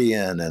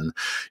Guardian and,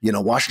 you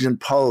know, Washington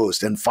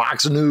Post and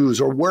Fox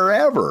News or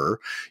wherever,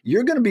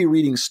 you're going to be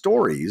reading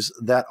stories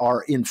that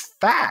are in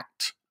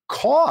fact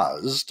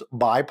caused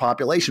by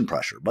population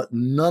pressure, but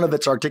none of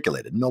it's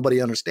articulated. Nobody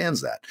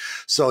understands that.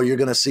 So you're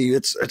going to see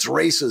it's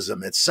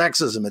racism, it's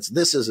sexism, it's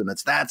thisism,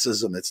 it's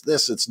thatism, it's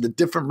this, it's the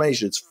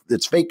disinformation,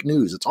 it's fake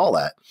news, it's all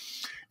that.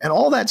 And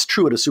all that's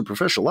true at a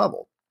superficial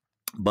level.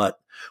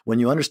 But when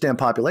you understand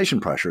population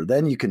pressure,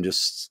 then you can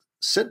just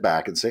sit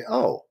back and say,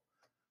 oh,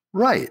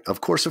 right, of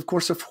course, we're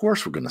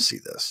going to see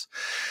this.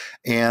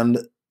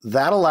 And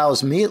that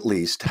allows me, at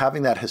least,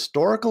 having that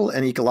historical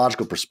and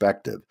ecological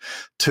perspective,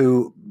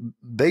 to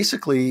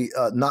basically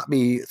not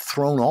be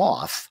thrown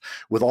off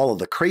with all of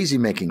the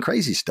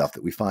crazy stuff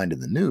that we find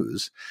in the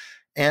news,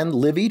 and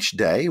live each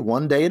day,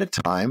 one day at a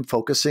time,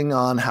 focusing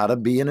on how to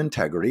be in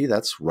integrity.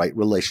 That's right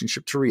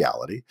relationship to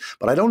reality.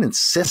 But I don't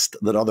insist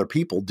that other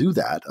people do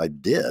that. I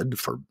did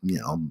for,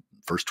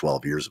 first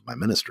 12 years of my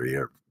ministry,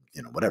 or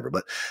whatever.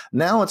 But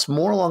now it's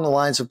more along the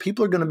lines of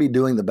people are going to be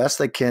doing the best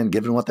they can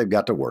given what they've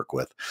got to work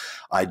with.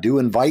 I do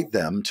invite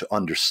them to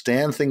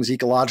understand things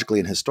ecologically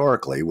and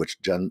historically, which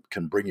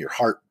can bring your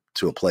heart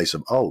to a place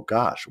of, oh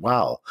gosh,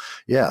 wow,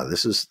 yeah,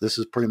 this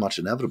is pretty much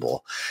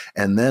inevitable.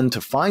 And then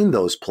to find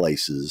those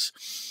places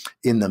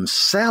in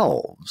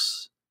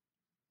themselves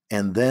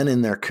and then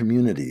in their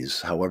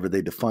communities, however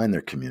they define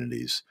their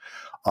communities,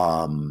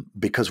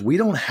 because we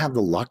don't have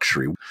the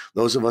luxury.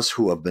 Those of us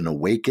who have been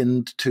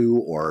awakened to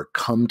or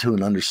come to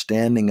an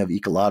understanding of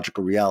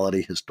ecological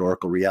reality,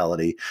 historical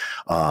reality,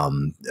 our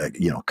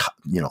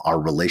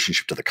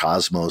relationship to the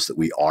cosmos, that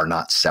we are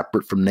not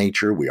separate from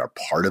nature. We are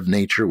part of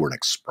nature. We're an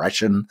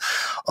expression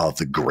of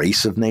the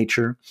grace of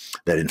nature.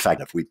 That in fact,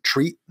 if we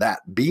treat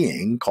that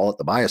being, call it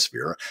the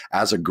biosphere,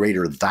 as a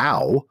greater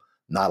thou,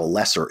 not a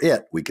lesser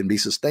it, we can be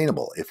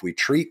sustainable. If we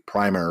treat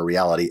primary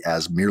reality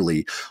as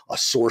merely a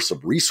source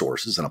of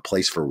resources and a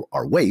place for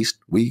our waste,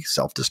 we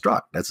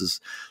self-destruct. This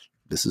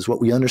is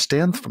what we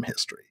understand from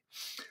history.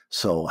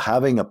 So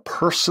having a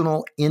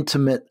personal,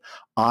 intimate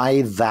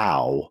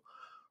I-thou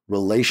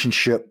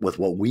relationship with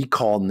what we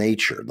call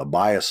nature, the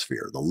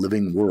biosphere, the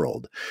living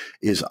world,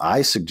 is,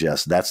 I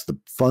suggest, that's the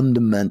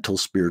fundamental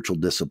spiritual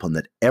discipline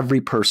that every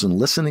person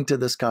listening to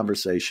this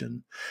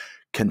conversation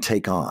can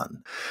take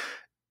on.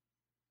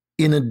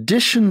 In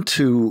addition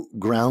to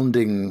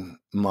grounding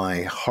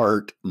my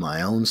heart,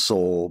 my own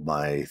soul,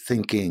 my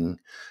thinking,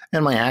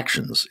 and my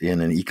actions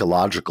in an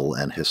ecological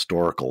and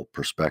historical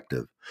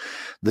perspective,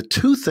 the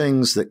two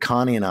things that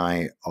Connie and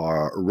I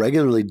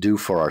regularly do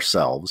for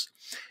ourselves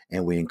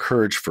and we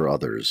encourage for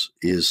others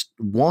is,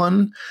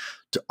 one,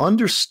 to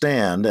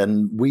understand,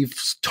 and we've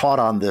taught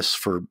on this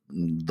for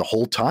the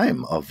whole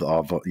time of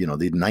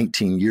the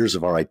 19 years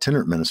of our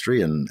itinerant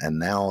ministry, and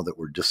now that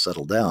we're just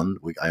settled down,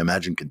 I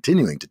imagine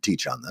continuing to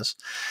teach on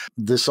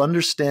this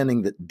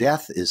understanding that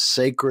death is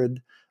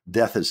sacred,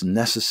 death is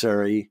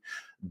necessary,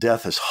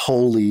 death is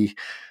holy,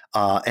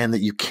 and that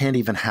you can't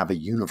even have a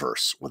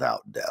universe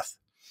without death.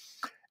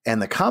 And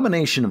the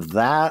combination of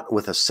that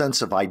with a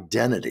sense of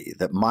identity,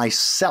 that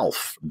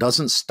myself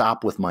doesn't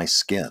stop with my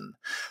skin,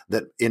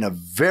 that in a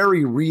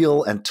very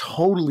real and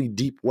totally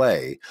deep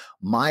way,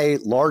 my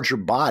larger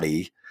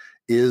body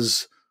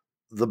is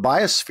the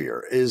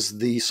biosphere, is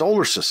the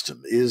solar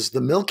system, is the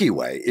Milky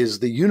Way, is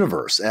the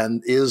universe,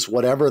 and is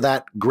whatever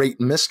that great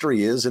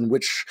mystery is in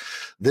which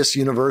this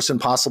universe and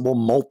possible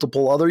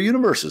multiple other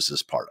universes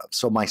is part of.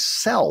 So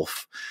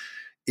myself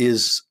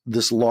is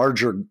this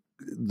larger,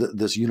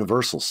 this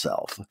universal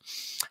self,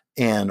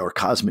 or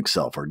cosmic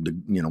self, or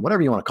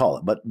whatever you want to call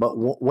it. But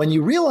when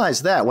you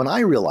realize that, when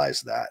I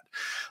realize that,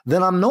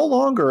 then I'm no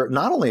longer,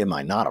 not only am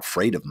I not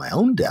afraid of my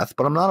own death,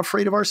 but I'm not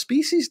afraid of our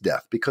species'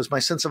 death, because my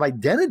sense of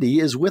identity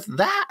is with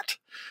that.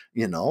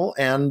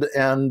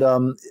 And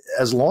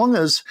as long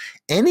as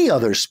any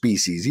other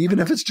species, even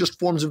if it's just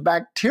forms of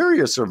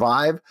bacteria,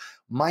 survive,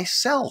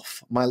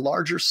 myself, my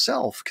larger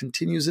self,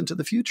 continues into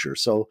the future.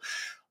 So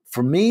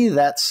for me,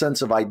 that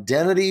sense of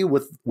identity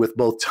with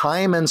both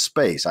time and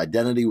space,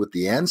 identity with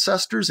the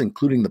ancestors,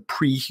 including the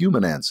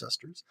pre-human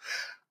ancestors,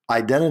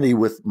 identity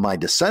with my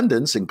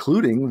descendants,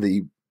 including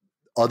the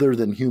other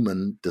than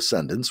human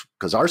descendants,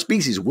 because our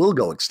species will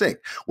go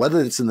extinct.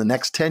 Whether it's in the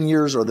next 10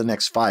 years or the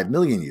next 5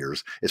 million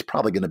years, it's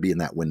probably going to be in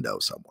that window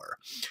somewhere.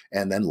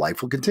 And then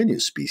life will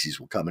continue. Species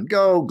will come and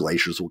go.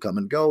 Glaciers will come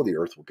and go. The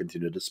earth will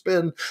continue to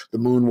spin. The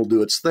moon will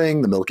do its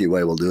thing. The Milky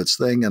Way will do its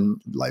thing,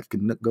 and life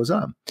goes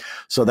on.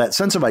 So that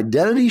sense of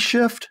identity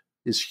shift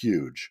is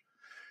huge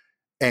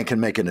and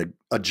can make a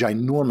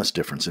ginormous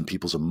difference in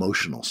people's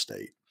emotional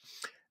state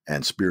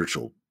and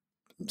spiritual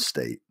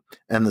state.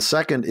 And the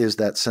second is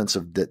that sense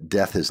of that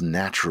death is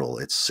natural,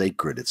 it's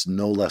sacred, it's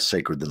no less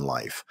sacred than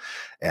life.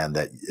 And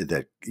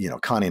that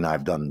Connie and I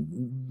have done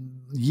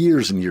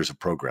years and years of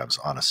programs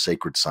on a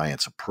sacred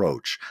science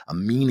approach, a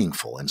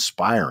meaningful,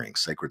 inspiring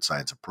sacred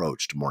science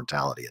approach to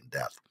mortality and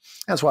death.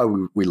 That's why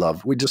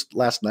we just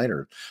last night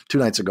or 2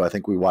 nights ago, I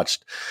think we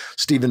watched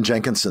Stephen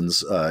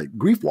Jenkinson's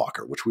Grief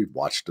Walker, which we've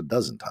watched a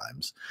dozen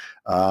times,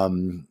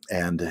 and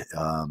then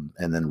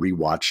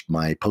rewatched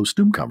my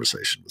Postdoom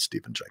conversation with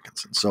Stephen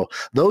Jenkinson. So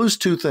those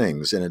two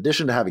things, in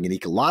addition to having an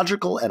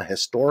ecological and a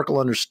historical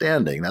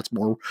understanding, that's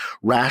more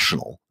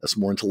rational, that's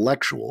more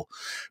intellectual,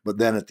 but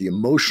then at the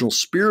emotional,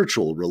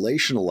 spiritual,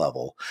 relational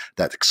level,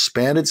 that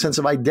expanded sense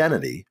of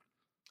identity,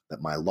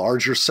 that my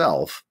larger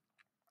self,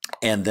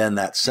 and then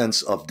that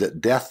sense of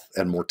death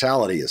and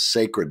mortality is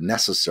sacred,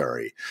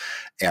 necessary.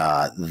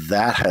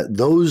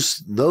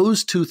 Those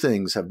two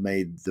things have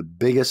made the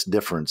biggest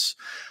difference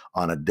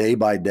on a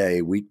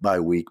day-by-day,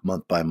 week-by-week,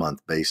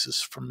 month-by-month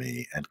basis for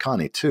me and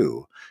Connie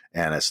too.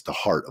 And it's the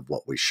heart of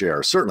what we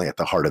share, certainly at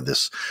the heart of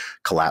this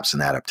collapse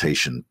and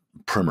adaptation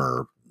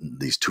primer,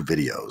 these 2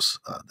 videos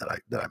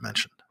that I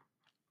mentioned.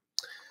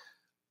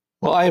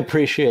 Well, I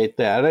appreciate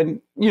that.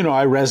 And,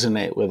 I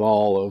resonate with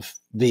all of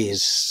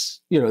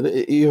these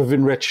you've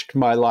enriched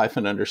my life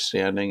and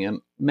understanding in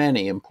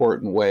many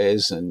important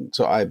ways. And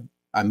so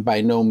I'm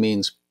by no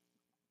means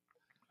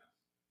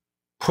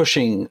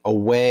pushing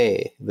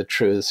away the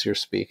truths you're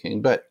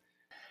speaking.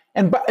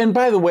 And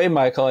by the way,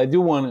 Michael, I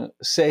do want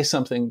to say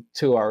something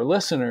to our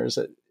listeners.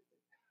 That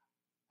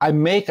I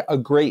make a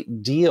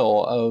great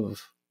deal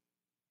of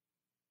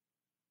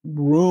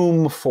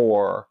room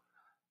for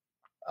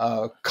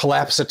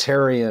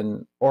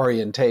collapsitarian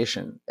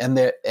orientation, and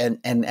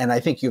I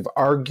think you've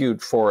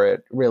argued for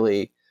it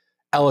really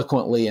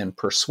eloquently and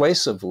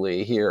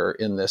persuasively here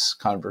in this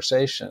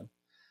conversation.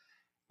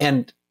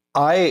 And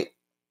I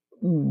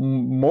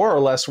more or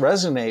less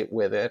resonate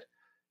with it,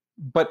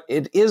 but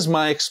it is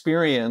my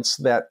experience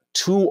that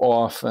too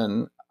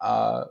often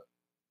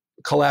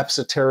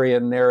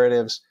collapsitarian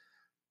narratives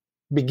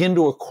begin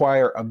to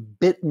acquire a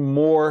bit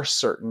more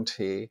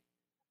certainty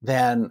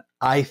than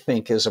I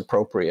think is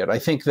appropriate. I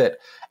think that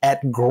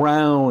at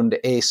ground,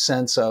 a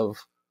sense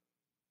of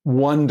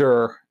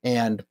wonder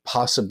and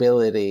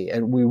possibility,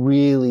 and we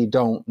really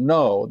don't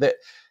know. That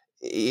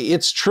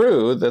it's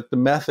true that the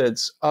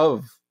methods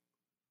of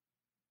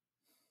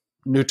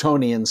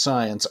Newtonian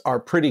science are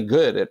pretty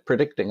good at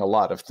predicting a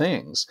lot of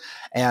things,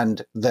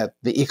 and that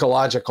the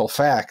ecological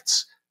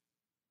facts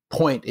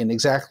point in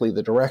exactly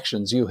the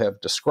directions you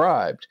have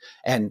described.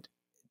 And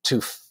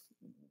to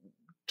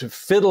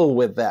fiddle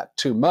with that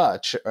too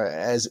much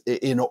as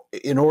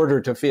in order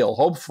to feel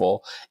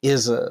hopeful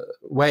is a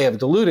way of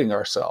deluding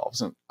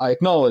ourselves. And I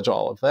acknowledge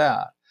all of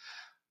that.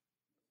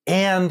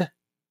 And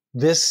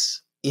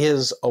this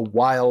is a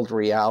wild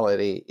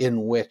reality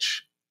in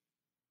which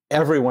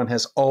everyone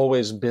has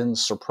always been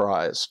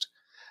surprised.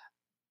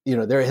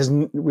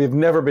 We've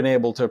never been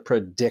able to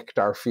predict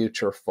our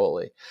future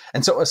fully.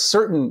 And so a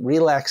certain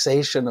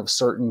relaxation of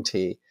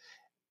certainty,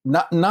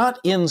 not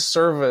in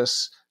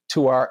service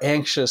to our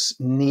anxious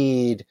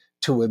need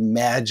to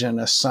imagine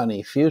a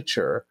sunny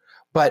future,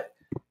 but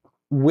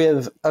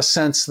with a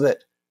sense that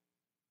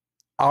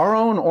our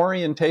own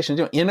orientation,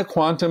 in a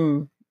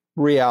quantum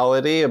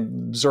reality,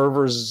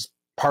 observers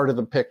part of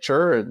the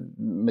picture, and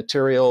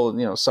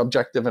material,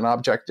 subjective and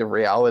objective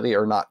reality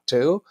are not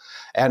two.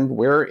 And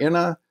we're in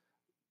a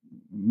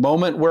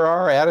moment where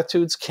our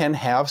attitudes can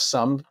have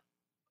some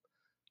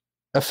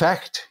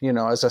effect,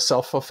 as a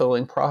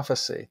self-fulfilling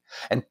prophecy.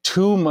 And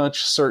too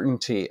much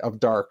certainty of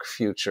dark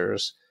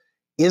futures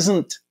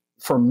isn't,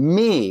 for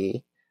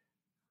me,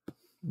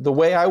 the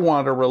way I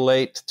want to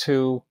relate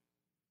to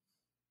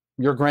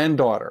your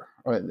granddaughter,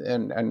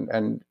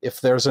 and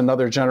if there's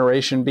another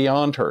generation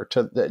beyond her,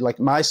 to like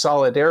my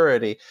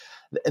solidarity.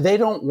 They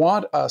don't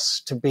want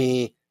us to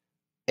be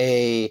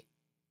a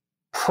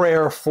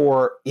prayer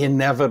for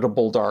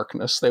inevitable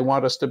darkness. They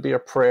want us to be a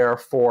prayer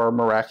for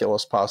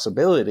miraculous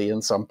possibility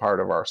in some part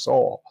of our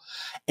soul.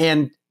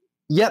 And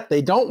yet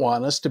they don't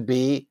want us to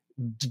be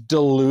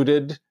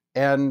deluded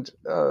and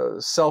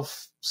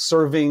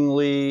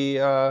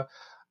self-servingly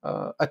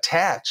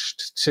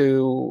attached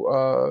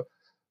to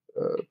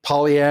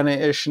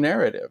Pollyanna-ish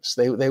narratives.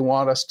 They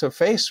want us to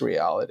face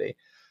reality.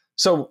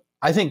 So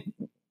I think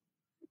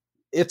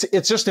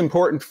it's just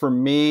important for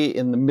me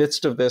in the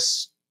midst of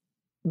this,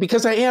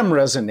 because I am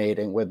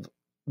resonating with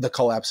the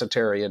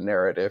collapsitarian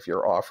narrative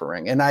you're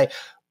offering. And I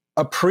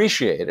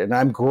appreciate it, and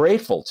I'm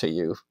grateful to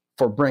you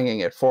for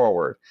bringing it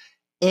forward.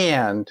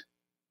 And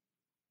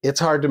it's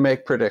hard to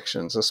make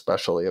predictions,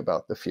 especially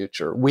about the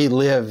future. We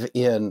live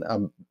in,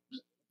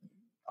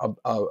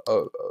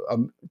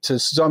 to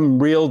some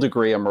real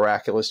degree, a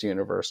miraculous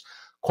universe.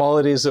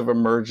 Qualities of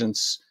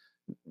emergence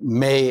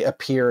may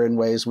appear in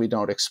ways we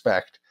don't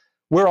expect.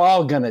 We're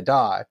all going to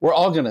die. We're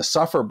all going to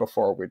suffer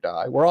before we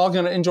die. We're all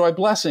going to enjoy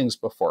blessings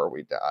before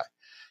we die.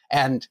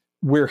 And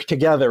we're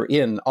together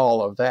in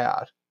all of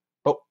that.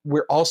 But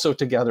we're also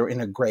together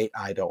in a great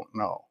I don't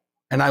know.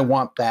 And I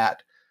want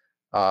that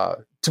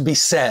to be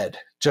said,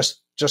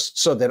 just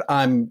so that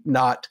I'm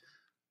not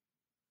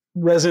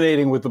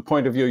resonating with the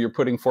point of view you're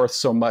putting forth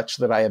so much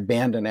that I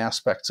abandon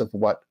aspects of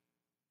what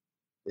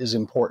is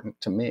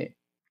important to me.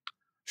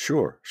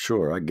 Sure,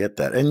 I get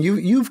that. And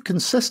you've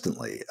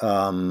consistently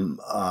been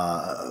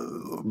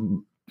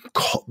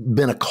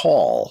a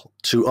call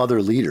to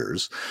other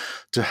leaders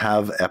to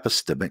have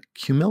epistemic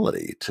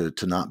humility,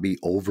 to not be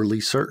overly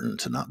certain,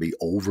 to not be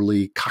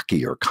overly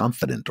cocky or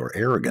confident or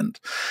arrogant,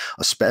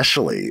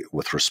 especially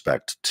with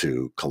respect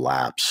to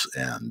collapse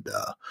and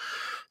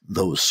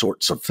those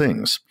sorts of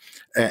things.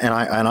 And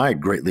I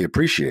greatly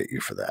appreciate you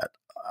for that.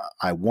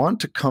 I want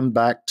to come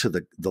back to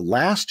the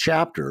last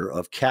chapter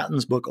of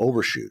Catton's book,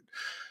 Overshoot,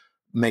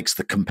 makes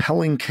the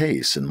compelling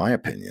case, in my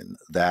opinion,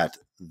 that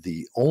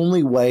the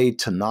only way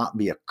to not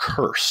be a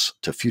curse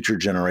to future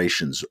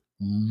generations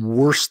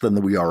worse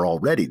than we are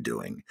already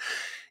doing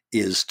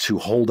is to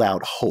hold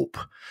out hope.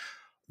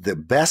 The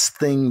best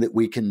thing that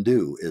we can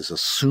do is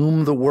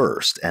assume the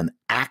worst and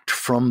act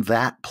from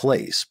that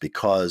place,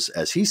 because,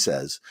 as he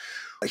says,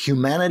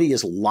 humanity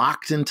is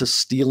locked into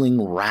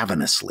stealing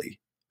ravenously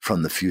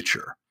from the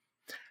future.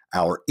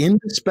 Our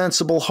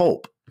indispensable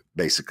hope,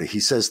 basically, he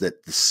says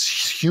that the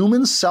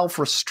human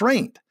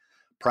self-restraint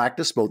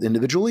practice, both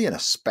individually and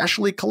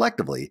especially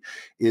collectively,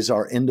 is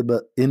our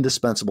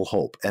indispensable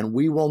hope. And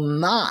we will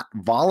not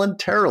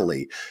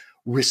voluntarily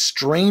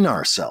restrain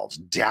ourselves,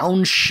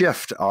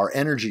 downshift our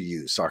energy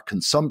use, our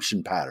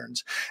consumption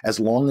patterns, as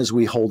long as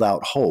we hold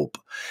out hope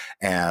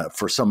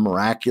for some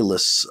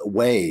miraculous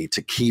way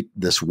to keep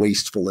this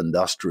wasteful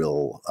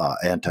industrial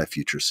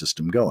anti-future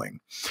system going.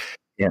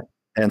 Yeah.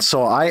 And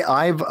so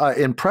I've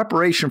in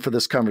preparation for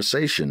this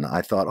conversation,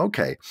 I thought,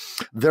 okay,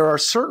 there are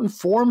certain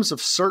forms of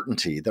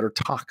certainty that are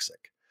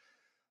toxic.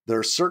 There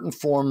are certain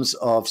forms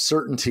of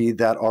certainty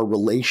that are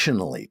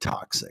relationally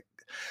toxic.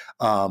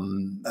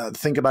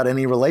 Think about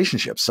any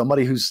relationship.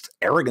 Somebody who's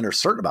arrogant or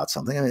certain about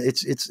something, I mean,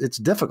 it's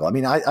difficult. I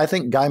mean, I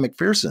think Guy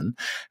McPherson,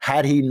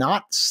 had he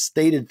not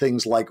stated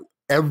things like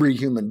every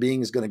human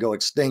being is going to go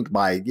extinct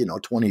by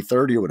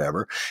 2030 or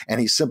whatever,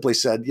 and he simply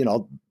said,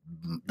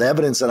 the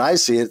evidence that I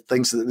see, it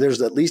thinks that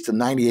there's at least a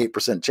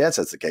 98% chance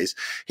that's the case,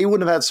 he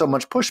wouldn't have had so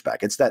much pushback.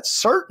 It's that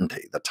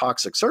certainty, the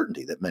toxic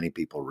certainty, that many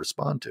people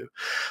respond to.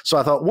 So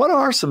I thought, what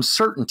are some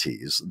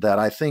certainties that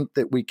I think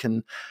that we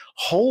can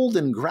hold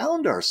and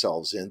ground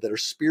ourselves in that are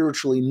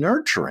spiritually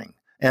nurturing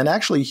and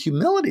actually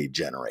humility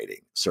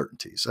generating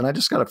certainties? And I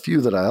just got a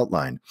few that I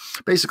outlined,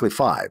 basically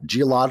 5: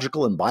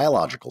 geological and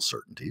biological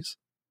certainties,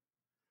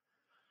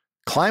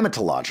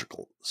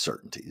 climatological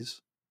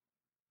certainties,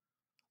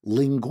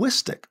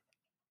 linguistic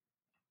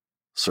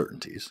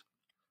certainties,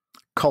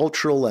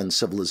 cultural and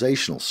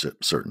civilizational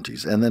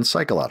certainties, and then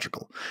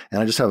psychological. And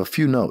I just have a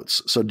few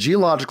notes. So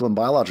geological and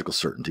biological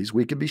certainties,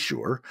 we can be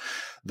sure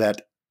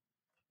that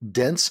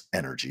dense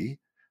energy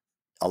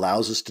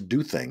allows us to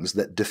do things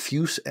that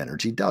diffuse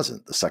energy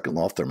doesn't. The second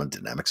law of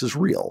thermodynamics is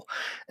real,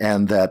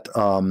 and that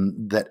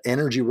that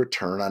energy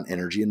return on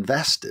energy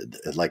invested,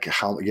 like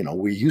how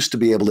we used to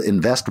be able to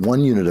invest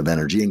 1 unit of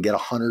energy and get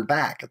 100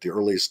 back at the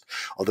earliest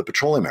of the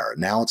petroleum era.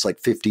 Now it's like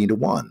 15 to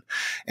 1,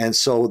 and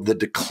so the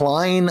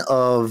decline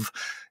of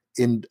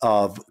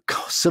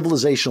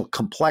civilizational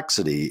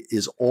complexity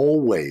is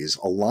always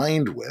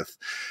aligned with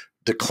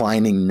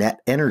declining net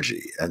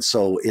energy. And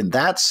so in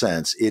that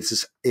sense, it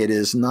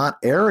is not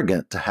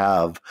arrogant to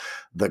have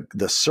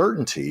the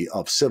certainty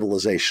of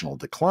civilizational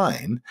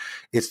decline.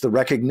 It's the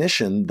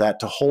recognition that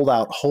to hold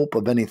out hope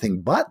of anything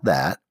but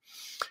that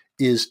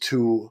is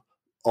to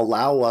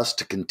allow us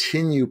to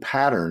continue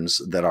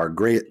patterns that our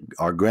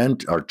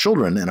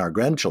children and our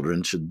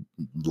grandchildren should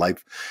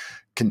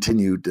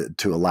continue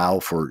to allow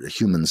for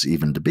humans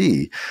even to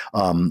be,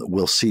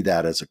 will see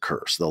that as a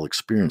curse. They'll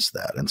experience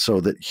that. And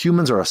so that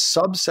humans are a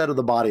subset of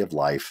the body of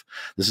life.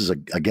 This is,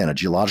 again, a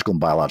geological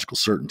and biological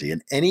certainty.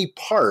 And any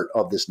part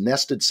of this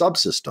nested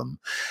subsystem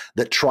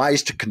that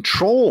tries to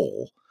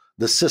control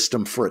the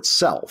system for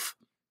itself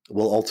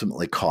will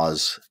ultimately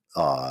cause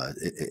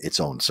its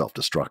own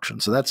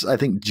self-destruction. So that's, I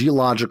think,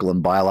 geological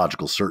and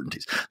biological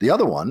certainties. The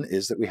other one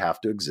is that we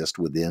have to exist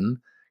within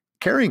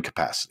carrying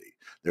capacity.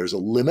 There's a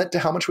limit to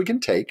how much we can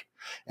take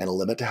and a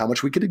limit to how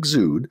much we could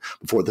exude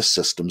before the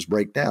systems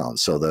break down.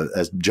 So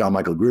as John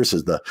Michael Greer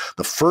says, the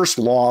first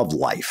law of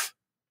life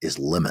is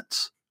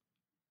limits.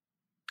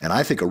 And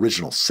I think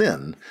original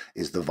sin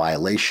is the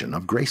violation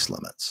of grace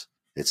limits.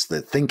 It's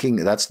the thinking,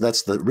 that's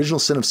the original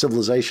sin of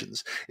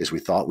civilizations, is we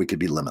thought we could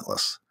be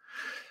limitless.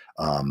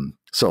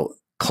 So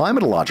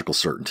climatological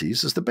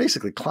certainties is that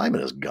basically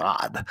climate is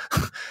God,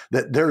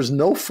 that there is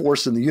no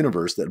force in the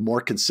universe that more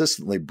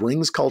consistently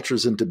brings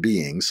cultures into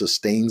being,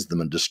 sustains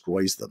them, and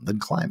destroys them than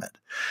climate.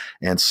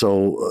 And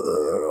so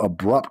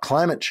abrupt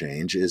climate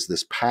change is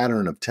this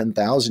pattern of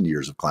 10,000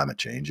 years of climate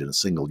change in a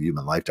single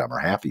human lifetime, or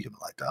half a human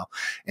lifetime.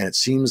 And it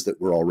seems that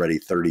we're already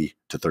 30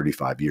 to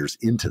 35 years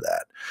into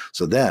that.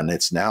 So then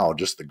it's now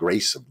just the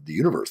grace of the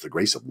universe, the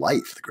grace of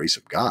life, the grace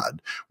of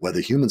God, whether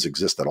humans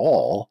exist at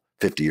all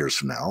 50 years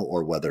from now,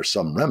 or whether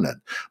some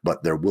remnant,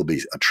 but there will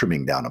be a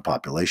trimming down of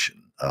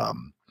population.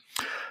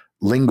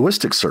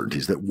 Linguistic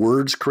certainties, that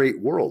words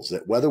create worlds,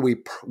 that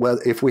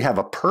if we have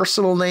a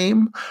personal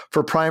name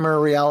for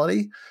primary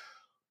reality,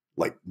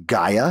 like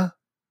Gaia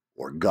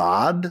or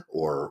God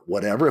or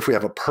whatever, if we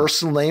have a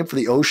personal name for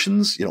the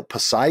oceans,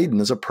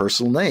 Poseidon is a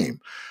personal name.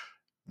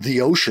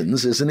 The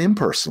oceans is an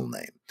impersonal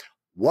name.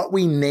 What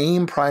we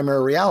name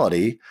primary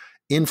reality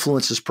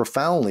influences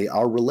profoundly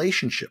our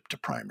relationship to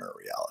primary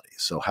reality.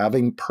 So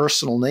having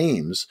personal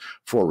names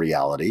for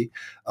reality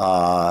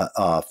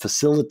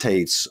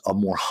facilitates a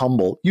more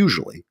humble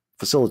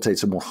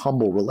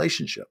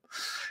relationship.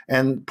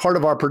 And part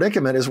of our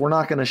predicament is we're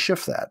not going to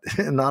shift that,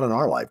 not in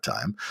our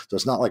lifetime. So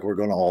it's not like we're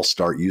going to all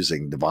start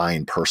using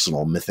divine,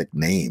 personal, mythic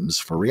names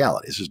for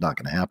reality. It's just not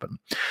going to happen.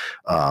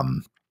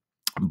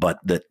 But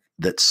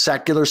that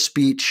secular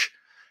speech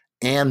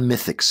and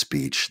mythic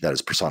speech, that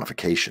is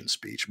personification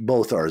speech,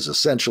 both are as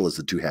essential as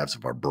the two halves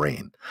of our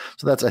brain.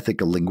 So that's, I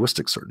think, a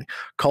linguistic certainty.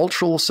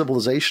 Cultural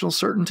civilizational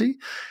certainty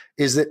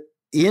is that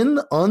in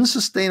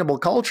unsustainable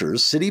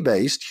cultures,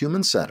 city-based,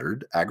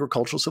 human-centered,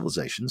 agricultural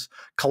civilizations,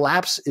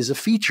 collapse is a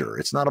feature.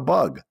 It's not a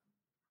bug.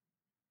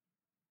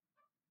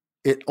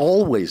 It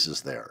always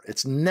is there.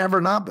 It's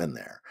never not been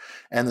there.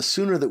 And the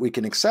sooner that we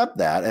can accept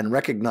that and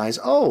recognize,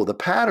 the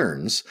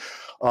patterns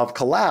of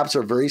collapse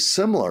are very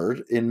similar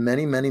in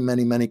many, many,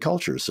 many, many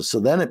cultures. So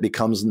then it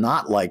becomes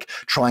not like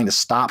trying to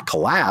stop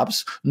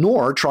collapse,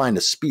 nor trying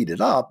to speed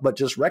it up, but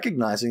just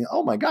recognizing,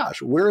 oh my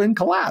gosh, we're in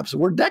collapse.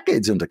 We're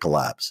decades into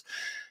collapse.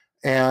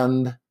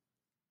 And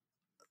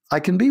I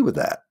can be with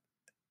that.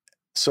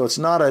 So it's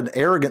not an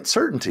arrogant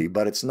certainty,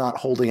 but it's not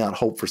holding out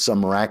hope for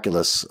some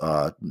miraculous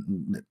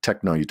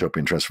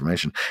techno-utopian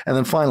transformation. And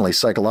then finally,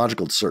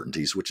 psychological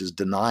certainties, which is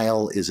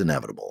denial is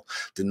inevitable.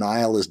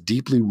 Denial is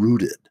deeply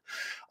rooted.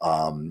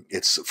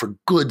 It's for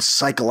good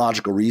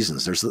psychological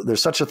reasons.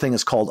 There's such a thing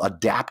as called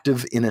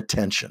adaptive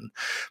inattention.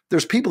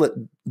 There's people that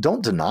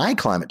don't deny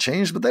climate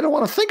change, but they don't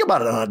want to think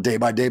about it on a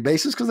day-by-day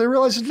basis because they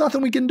realize there's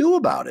nothing we can do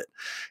about it.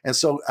 And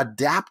so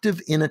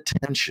adaptive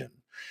inattention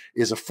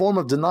is a form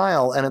of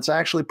denial, and it's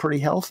actually pretty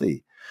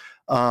healthy.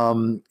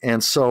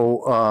 And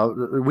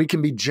so we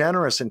can be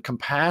generous and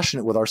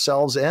compassionate with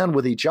ourselves and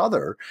with each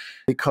other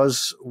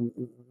because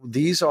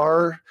these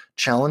are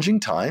challenging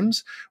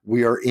times.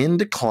 We are in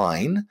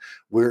decline.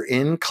 We're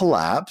in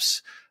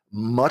collapse.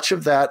 Much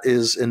of that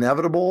is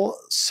inevitable.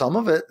 Some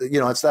of it,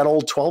 it's that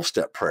old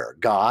 12-step prayer.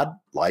 God,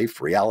 life,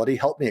 reality,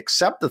 help me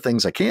accept the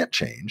things I can't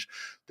change,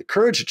 the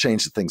courage to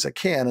change the things I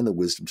can, and the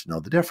wisdom to know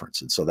the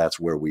difference. And so that's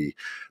where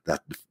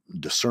that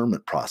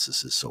discernment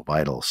process is so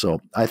vital.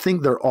 So I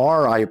think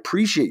I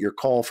appreciate your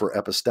call for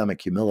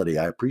epistemic humility.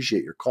 I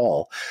appreciate your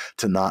call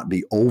to not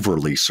be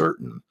overly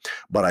certain.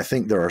 But I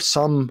think there are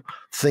some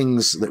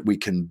things that we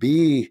can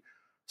be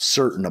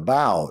certain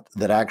about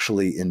that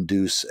actually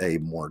induce a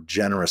more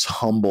generous,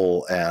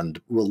 humble,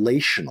 and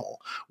relational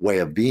way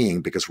of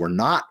being, because we're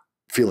not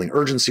feeling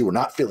urgency, we're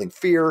not feeling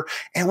fear,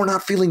 and we're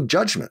not feeling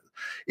judgment.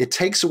 It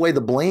takes away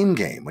the blame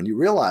game. When you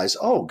realize,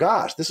 oh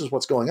gosh, this is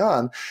what's going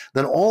on,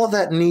 then all of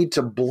that need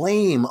to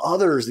blame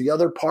others, the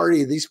other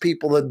party, these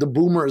people, the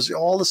boomers,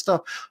 all the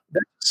stuff,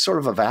 that sort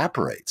of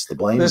evaporates, the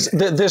blame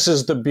game. This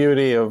is the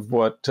beauty of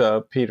what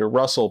Peter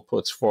Russell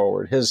puts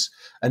forward. His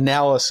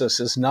analysis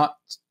is not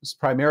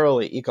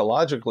primarily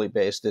ecologically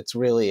based. It's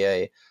really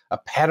a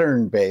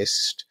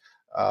pattern-based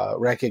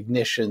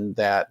recognition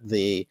that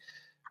the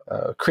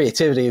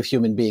creativity of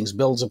human beings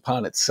builds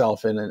upon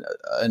itself in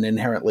an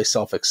inherently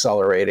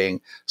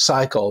self-accelerating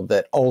cycle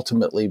that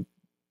ultimately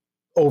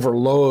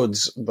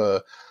overloads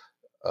the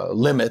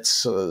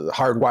limits,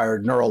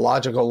 hardwired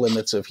neurological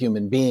limits of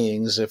human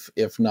beings,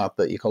 if not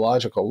the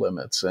ecological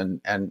limits.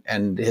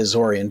 And his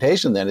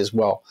orientation then is,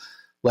 well,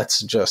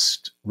 let's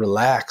just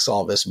relax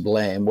all this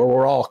blame, where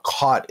we're all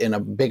caught in a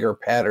bigger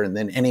pattern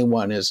than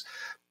anyone is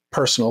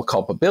personal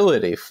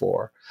culpability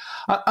for.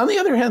 On the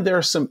other hand, there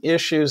are some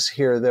issues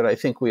here that I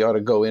think we ought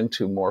to go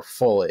into more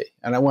fully.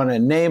 And I want to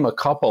name a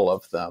couple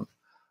of them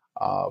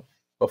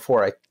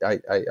before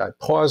I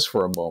pause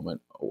for a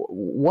moment.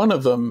 One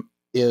of them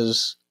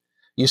is,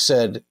 you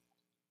said,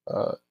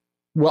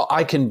 well,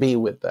 I can be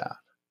with that.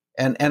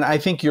 And I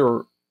think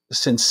you're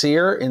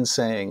sincere in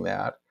saying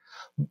that.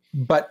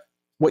 But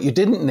what you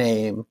didn't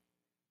name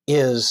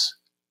is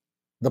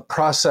the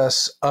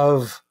process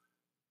of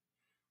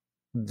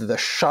the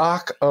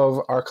shock of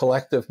our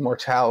collective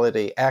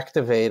mortality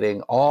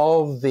activating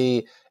all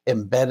the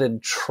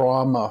embedded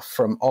trauma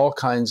from all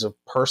kinds of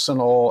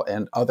personal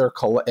and other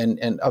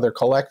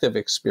collective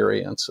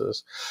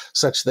experiences,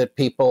 such that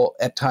people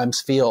at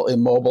times feel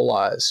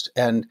immobilized.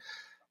 And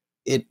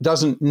it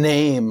doesn't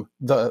name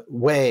the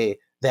way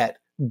that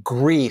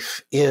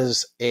grief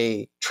is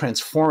a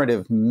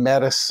transformative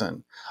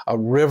medicine, a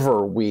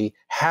river we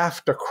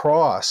have to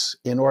cross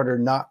in order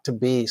not to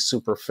be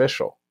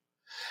superficial.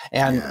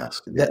 And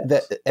yes.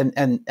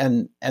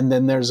 and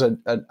then there's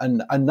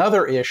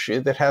another issue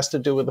that has to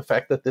do with the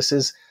fact that this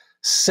is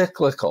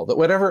cyclical, that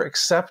whatever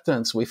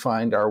acceptance we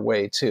find our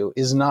way to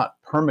is not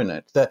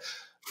permanent. The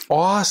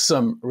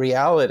awesome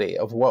reality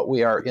of what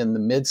we are in the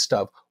midst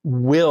of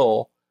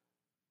will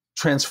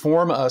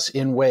transform us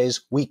in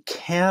ways we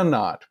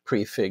cannot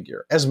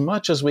prefigure. As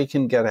much as we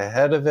can get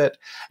ahead of it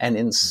and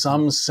in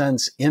some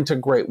sense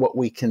integrate what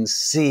we can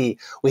see,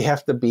 we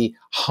have to be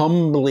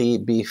humbly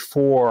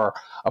before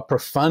a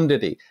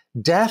profundity.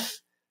 Death,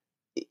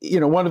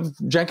 one of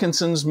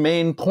Jenkinson's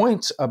main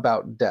points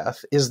about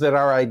death is that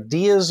our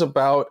ideas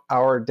about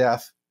our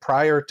death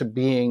prior to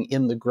being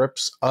in the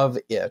grips of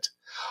it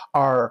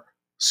are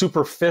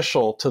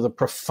superficial to the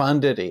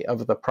profundity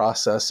of the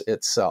process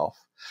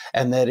itself.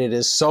 And that it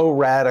is so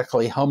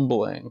radically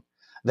humbling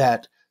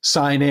that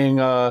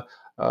signing a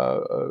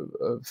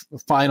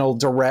final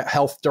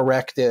health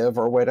directive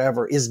or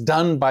whatever is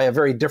done by a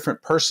very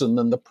different person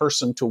than the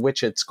person to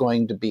which it's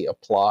going to be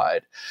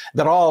applied.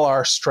 That all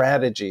our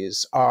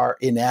strategies are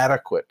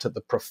inadequate to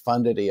the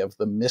profundity of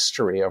the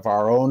mystery of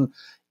our own,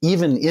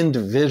 even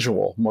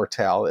individual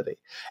mortality.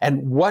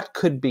 And what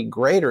could be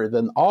greater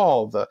than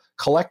all the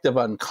collective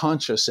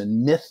unconscious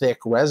and mythic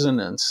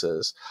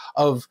resonances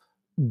of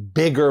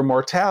bigger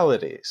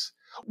mortalities?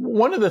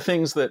 One of the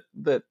things that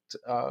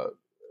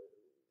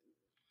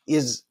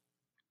is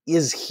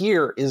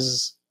here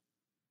is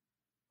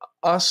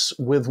us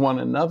with one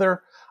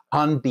another.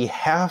 on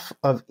behalf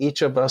of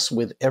each of us,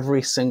 with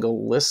every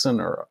single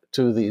listener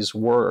to these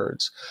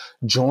words,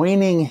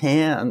 joining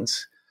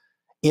hands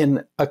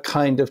in a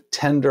kind of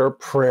tender,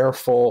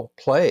 prayerful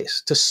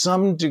place. To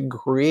some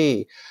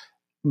degree,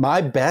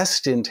 my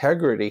best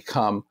integrity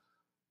come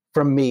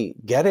from me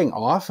getting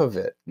off of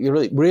it,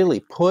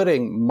 really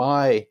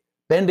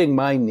bending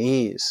my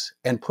knees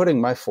and putting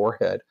my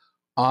forehead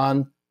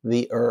on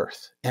the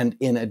earth, and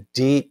in a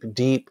deep,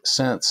 deep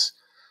sense,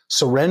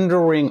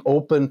 surrendering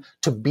open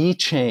to be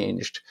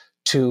changed,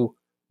 to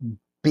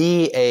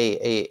be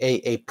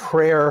a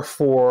prayer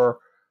for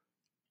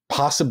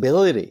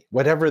possibility,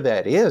 whatever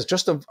that is,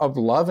 just of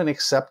love and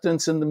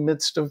acceptance in the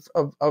midst of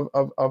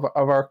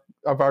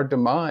our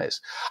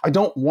demise. I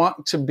don't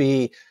want to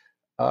be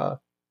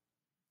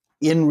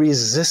in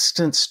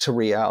resistance to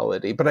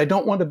reality, but I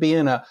don't want to be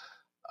in a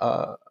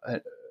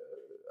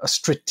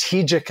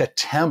strategic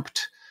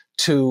attempt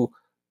to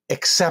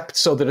accept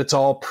so that it's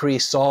all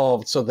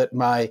pre-solved, so that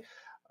my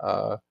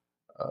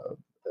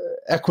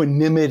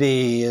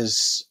equanimity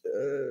is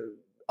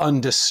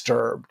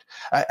undisturbed.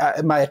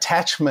 My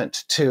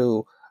attachment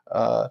to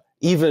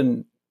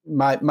even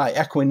my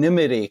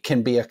equanimity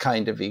can be a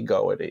kind of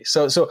egoity.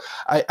 So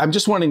I'm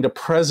just wanting to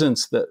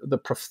presence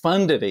the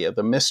profundity of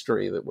the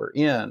mystery that we're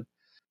in.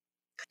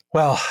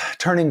 Well,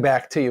 turning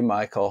back to you,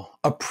 Michael,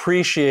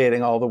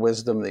 appreciating all the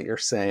wisdom that you're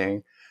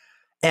saying,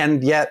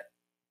 and yet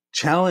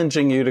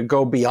challenging you to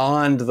go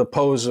beyond the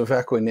pose of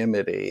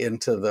equanimity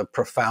into the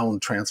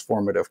profound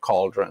transformative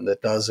cauldron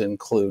that does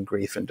include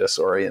grief and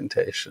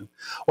disorientation.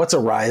 What's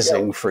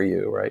arising for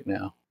you right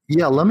now?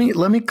 Yeah, let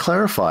me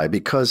clarify,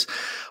 because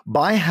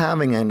by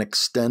having an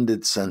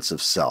extended sense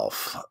of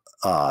self,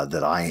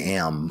 that I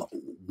am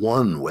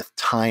one with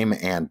time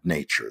and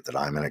nature, that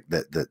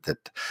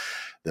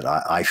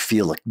I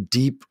feel a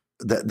deep,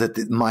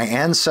 that my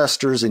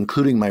ancestors,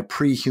 including my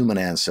pre-human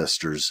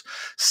ancestors,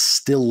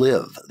 still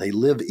live. They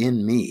live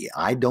in me.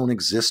 I don't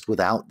exist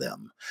without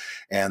them.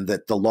 And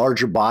that the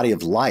larger body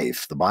of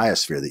life, the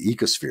biosphere, the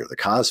ecosphere, the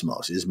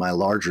cosmos, is my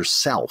larger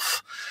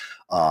self.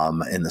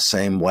 In the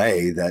same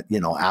way that,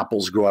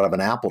 apples grow out of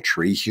an apple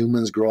tree,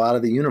 humans grow out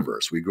of the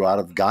universe. We grow out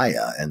of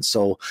Gaia. And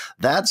so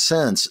that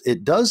sense,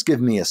 it does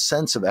give me a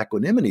sense of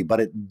equanimity, but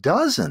it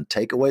doesn't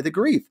take away the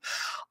grief.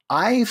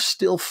 I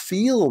still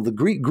feel the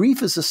grief.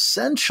 Grief is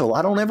essential.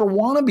 I don't ever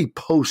want to be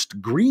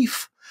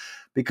post-grief,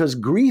 because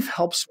grief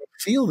helps me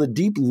feel the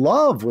deep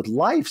love with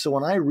life. So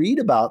when I read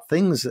about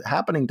things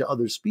happening to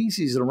other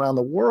species around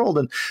the world,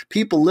 and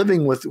people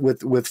living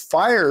with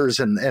fires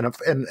and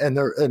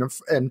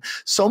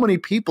so many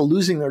people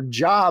losing their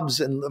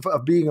jobs and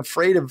of being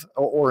afraid of,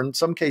 or in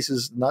some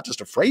cases not just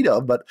afraid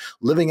of, but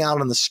living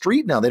out on the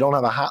street now, they don't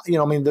have a house.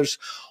 There's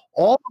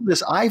all of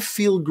this. I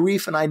feel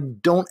grief, and I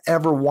don't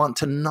ever want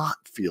to not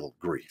feel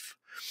grief.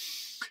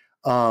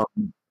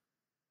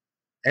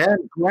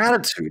 And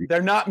gratitude.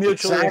 They're not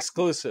mutually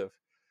exclusive.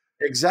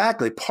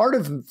 Exactly. Part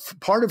of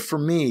for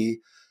me,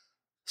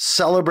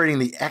 celebrating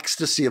the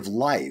ecstasy of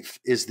life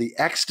is the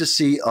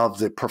ecstasy of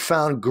the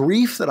profound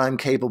grief that I'm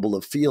capable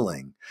of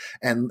feeling,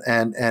 and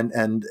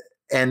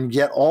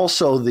yet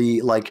also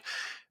the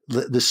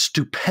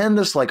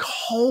stupendous,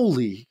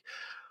 holy,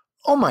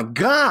 oh my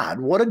God,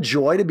 what a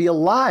joy to be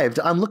alive.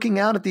 I'm looking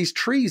out at these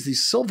trees,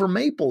 these silver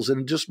maples,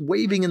 and just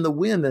waving in the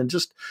wind, and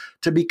just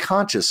to be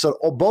conscious. So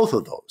both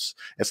of those.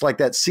 It's like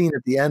that scene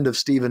at the end of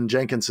Stephen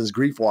Jenkinson's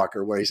Grief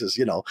Walker, where he says,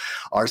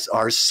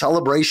 our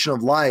celebration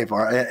of life,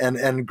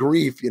 and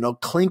grief,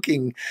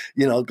 clinking,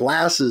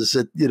 glasses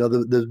at,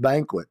 the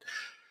banquet.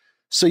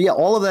 So yeah,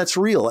 all of that's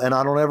real, and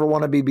I don't ever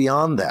want to be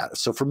beyond that.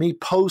 So for me,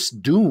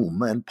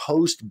 post-doom and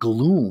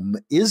post-gloom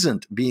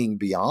isn't being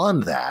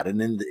beyond that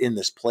and in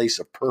this place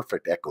of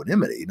perfect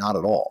equanimity, not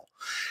at all.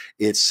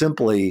 It's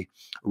simply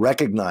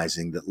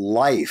recognizing that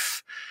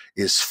life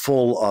is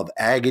full of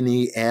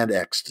agony and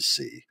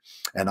ecstasy,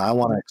 and I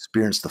want to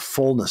experience the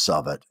fullness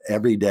of it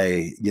every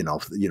day,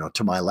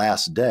 to my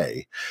last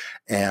day.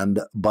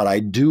 But I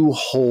do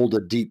hold a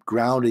deep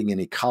grounding in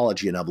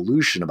ecology and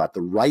evolution about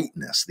the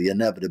rightness, the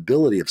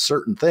inevitability of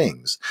certain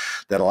things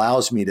that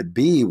allows me to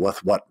be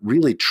with what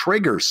really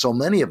triggers so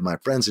many of my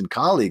friends and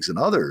colleagues and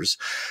others,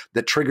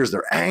 that triggers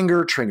their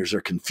anger, triggers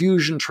their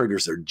confusion,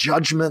 triggers their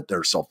judgment,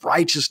 their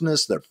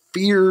self-righteousness, their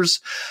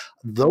fears.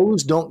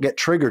 Those don't get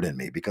triggered in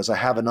me, because I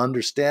have an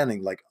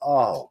understanding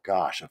oh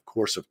gosh, of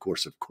course,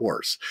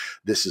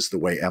 this is the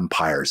way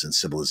empires and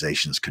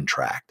civilizations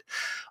contract.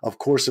 Of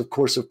course,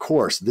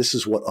 this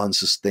is what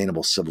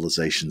unsustainable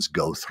civilizations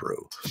go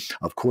through.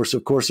 Of course,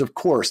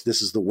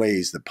 this is the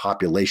ways that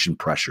population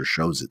pressure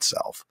shows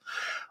itself.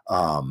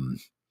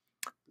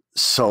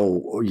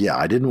 So yeah,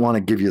 I didn't want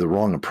to give you the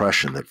wrong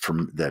impression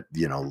that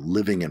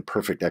living in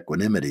perfect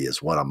equanimity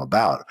is what I'm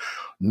about,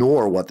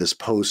 nor what this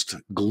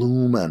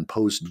post-gloom and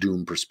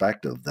post-doom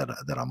perspective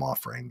that I'm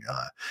offering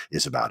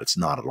is about. It's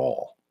not at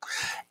all.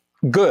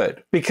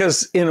 Good,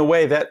 because in a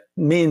way that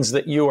means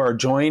that you are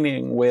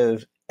joining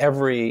with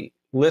every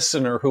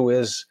listener who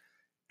is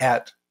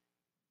at,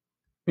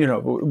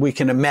 we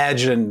can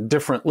imagine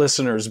different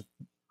listeners,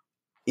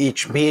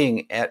 each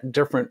being at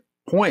different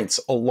points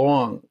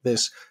along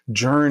this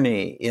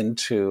journey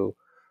into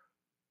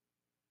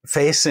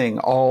facing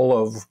all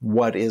of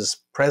what is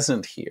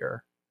present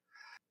here.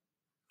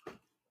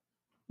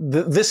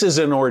 This is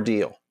an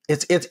ordeal.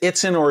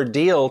 It's an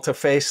ordeal to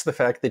face the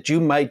fact that you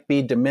might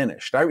be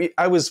diminished.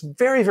 I was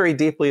very, very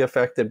deeply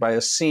affected by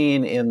a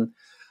scene in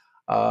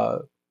a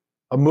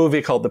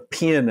movie called The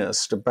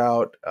Pianist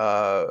about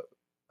the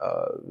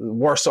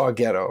Warsaw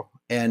Ghetto.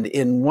 And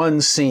in one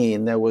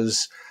scene,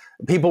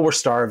 people were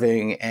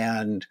starving,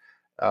 and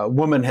a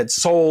woman had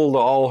sold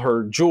all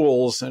her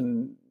jewels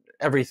and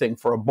everything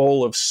for a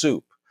bowl of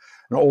soup.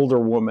 An older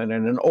woman,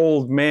 and an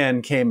old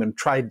man came and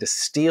tried to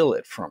steal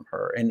it from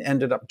her and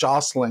ended up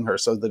jostling her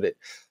so that it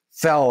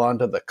fell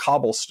onto the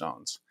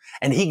cobblestones.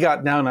 And he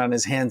got down on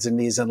his hands and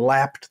knees and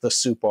lapped the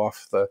soup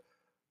off the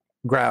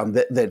ground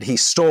that he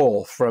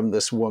stole from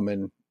this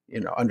woman,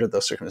 under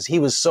those circumstances. He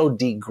was so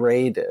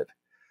degraded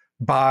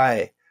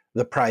by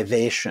the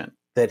privation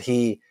that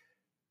he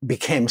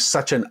became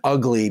such an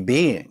ugly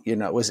being.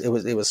 It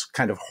was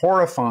kind of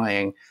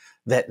horrifying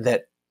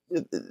that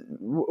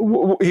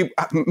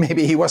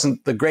maybe he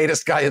wasn't the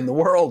greatest guy in the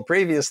world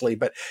previously,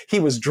 but he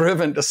was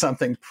driven to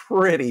something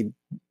pretty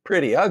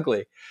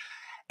ugly.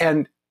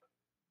 And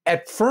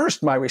at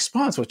first, my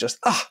response was just,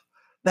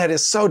 that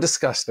is so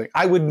disgusting.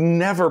 I would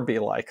never be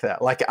like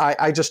that. Like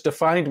I just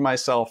defined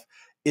myself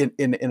in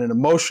an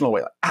emotional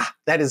way. Like,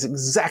 that is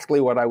exactly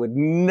what I would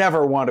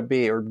never want to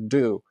be or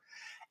do.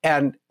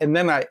 And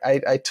then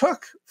I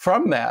took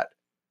from that,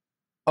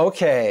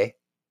 okay,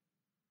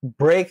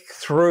 break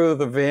through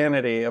the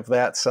vanity of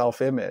that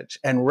self-image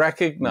and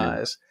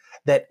recognize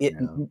that it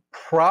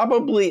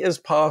probably is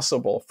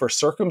possible for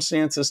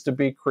circumstances to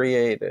be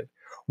created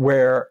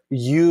where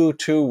you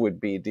too would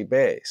be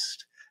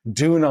debased.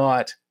 Do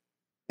not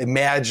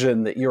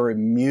imagine that you're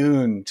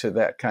immune to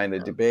that kind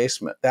of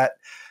debasement. That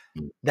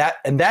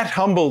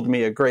humbled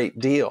me a great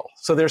deal.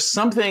 So there's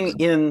something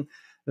in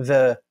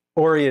the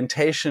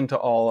orientation to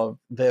all of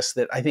this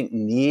that I think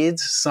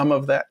needs some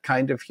of that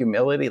kind of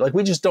humility. Like,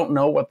 we just don't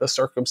know what the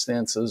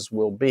circumstances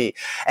will be.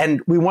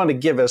 And we want to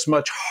give as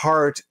much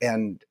heart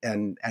and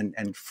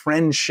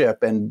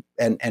friendship and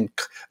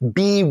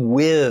be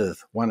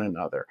with one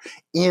another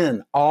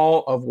in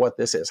all of what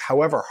this is,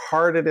 however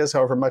hard it is,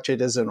 however much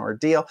it is an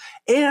ordeal.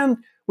 And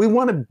we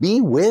want to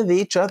be with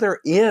each other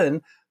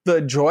in the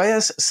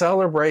joyous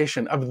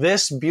celebration of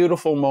this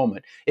beautiful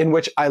moment in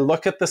which I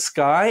look at the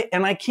sky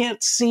and I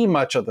can't see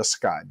much of the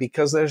sky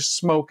because there's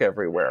smoke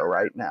everywhere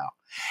right now.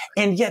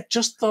 And yet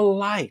just the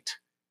light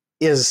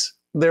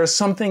there's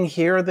something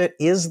here that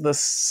is the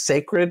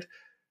sacred,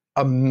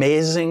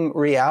 amazing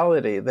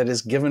reality that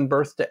has given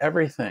birth to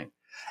everything.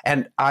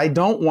 And I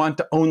don't want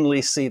to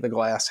only see the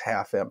glass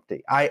half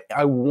empty. I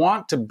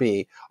want to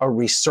be a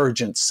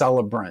resurgent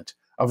celebrant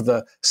of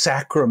the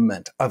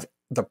sacrament of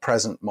the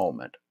present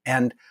moment.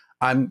 And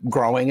I'm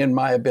growing in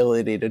my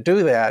ability to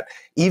do that,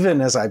 even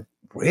as I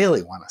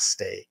really want to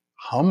stay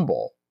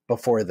humble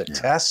before the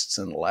tests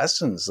and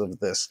lessons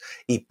of this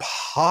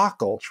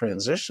epochal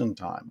transition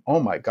time. Oh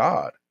my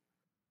God.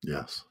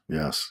 Yes,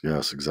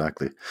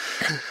 exactly.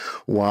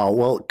 Wow.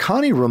 Well,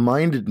 Connie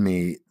reminded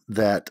me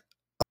that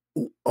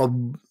a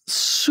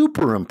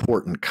super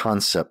important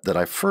concept that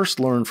I first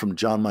learned from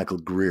John Michael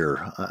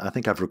Greer. I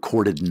think I've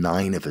recorded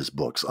 9 of his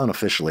books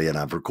unofficially, and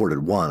I've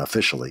recorded 1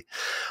 officially,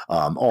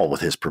 all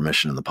with his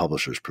permission and the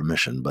publisher's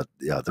permission, but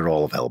yeah, they're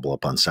all available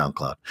up on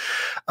SoundCloud.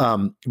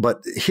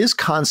 But his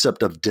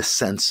concept of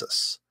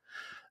dissensus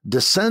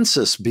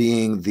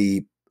being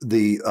the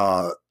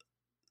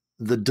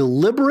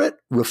deliberate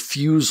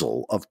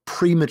refusal of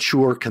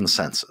premature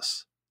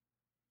consensus.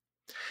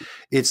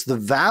 It's the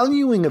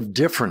valuing of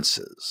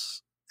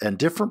differences and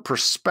different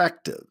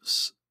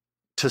perspectives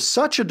to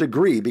such a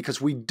degree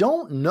because we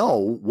don't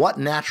know what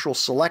natural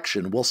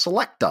selection will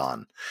select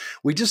on.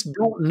 We just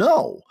don't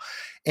know.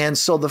 And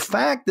so the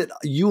fact that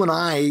you and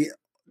I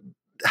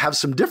have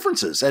some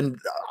differences, and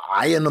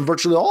I and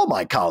virtually all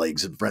my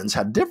colleagues and friends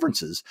have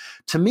differences,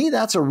 to me,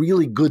 that's a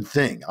really good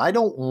thing. I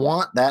don't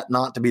want that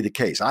not to be the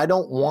case. I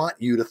don't want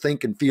you to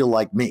think and feel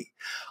like me.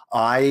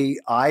 I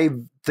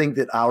think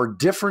that our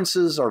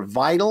differences are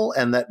vital,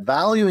 and that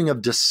valuing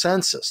of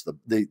dissensus,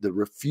 the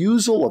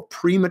refusal of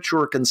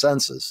premature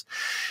consensus,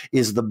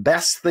 is the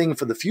best thing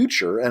for the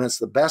future, and it's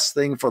the best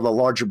thing for the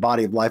larger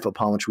body of life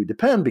upon which we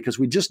depend, because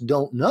we just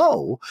don't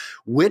know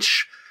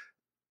which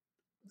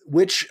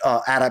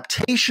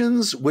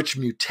adaptations, which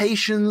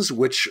mutations,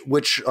 which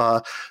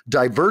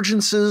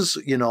divergences,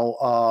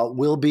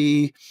 will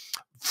be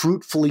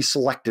fruitfully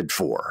selected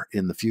for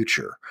in the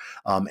future,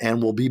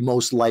 and will be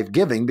most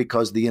life-giving,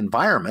 because the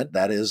environment,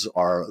 that is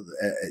our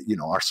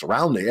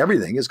surrounding,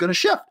 everything is going to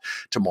shift.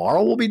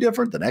 Tomorrow will be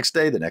different, the next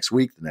day, the next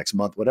week, the next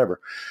month,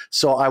 whatever.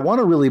 So I want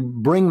to really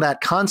bring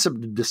that concept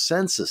of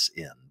dissensus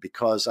in,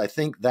 because I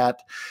think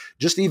that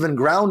just even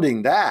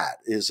grounding that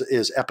is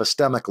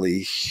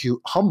epistemically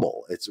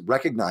humble. It's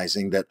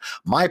recognizing that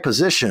my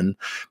position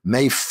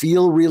may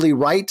feel really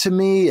right to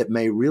me. It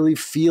may really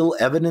feel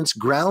evidence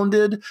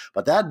grounded,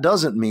 but that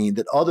doesn't mean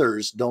that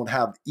others don't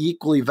have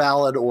equally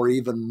valid or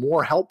even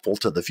more helpful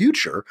to the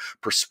future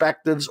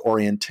perspectives,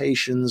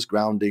 orientations,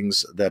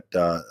 groundings, that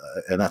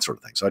and that sort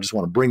of thing. So I just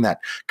want to bring that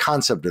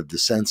concept of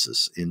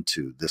dissensus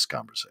into this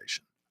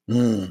conversation.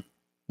 Mm,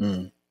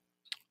 mm.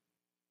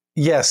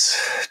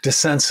 Yes,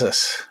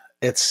 dissensus.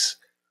 It's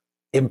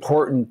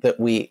important that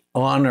we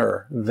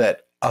honor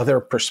that other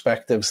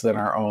perspectives than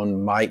our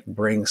own might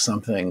bring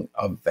something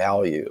of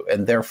value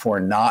and therefore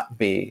not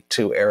be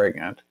too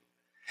arrogant.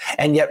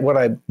 And yet what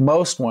I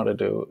most want to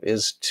do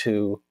is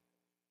to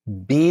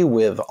be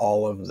with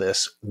all of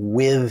this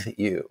with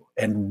you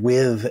and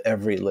with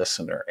every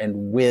listener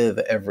and with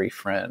every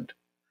friend.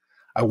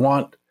 I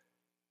want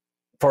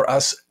for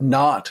us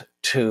not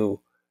to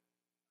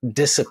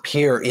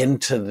disappear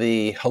into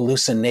the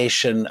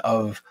hallucination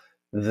of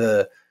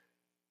our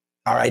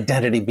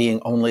identity being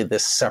only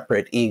this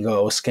separate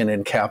ego, skin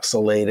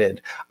encapsulated,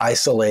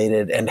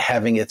 isolated, and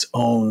having its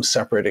own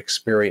separate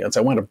experience.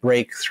 I want to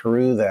break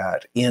through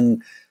that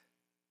in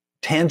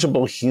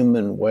tangible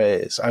human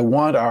ways. I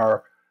want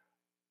our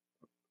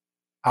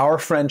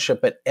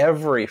friendship, but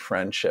every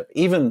friendship,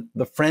 even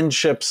the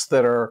friendships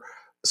that are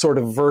sort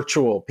of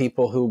virtual,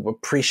 people who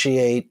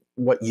appreciate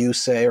what you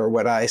say or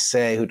what I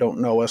say, who don't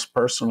know us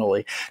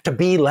personally, to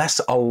be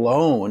less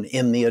alone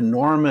in the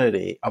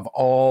enormity of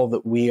all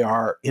that we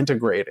are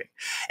integrating,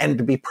 and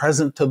to be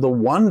present to the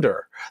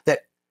wonder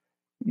that,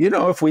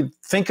 if we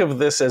think of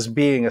this as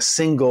being a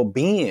single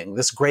being,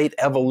 this great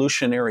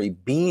evolutionary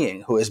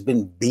being who has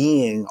been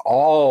being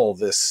all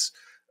this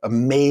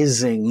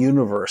amazing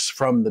universe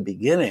from the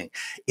beginning,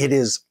 it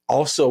is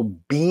also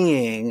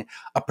being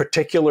a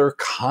particular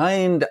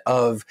kind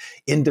of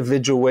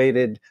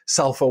individuated,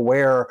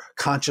 self-aware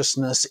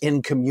consciousness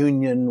in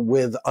communion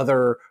with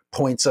other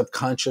points of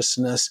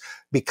consciousness,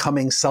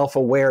 becoming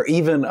self-aware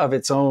even of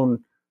its own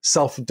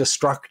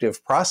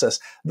self-destructive process.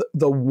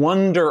 The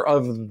wonder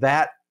of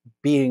that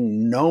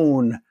being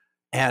known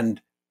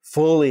and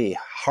fully,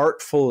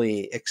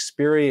 heartfully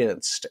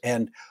experienced,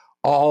 and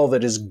all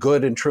that is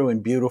good and true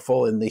and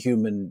beautiful in the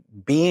human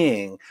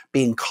being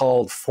being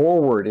called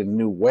forward in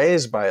new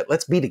ways by it.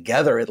 Let's be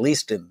together, at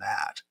least in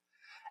that.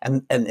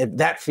 And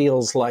that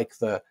feels like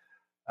the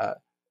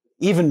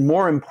even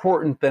more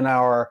important than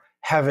our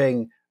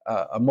having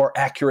a more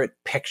accurate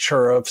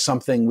picture of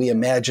something we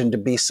imagine to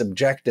be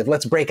subjective.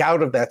 Let's break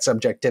out of that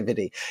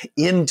subjectivity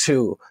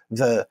into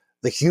the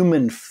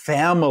human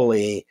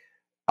family,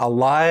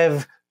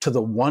 alive to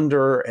the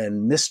wonder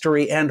and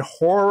mystery and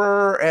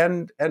horror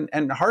and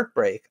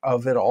heartbreak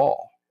of it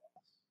all.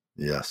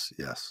 Yes,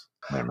 yes.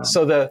 Amen.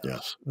 So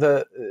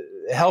the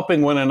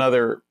helping one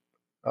another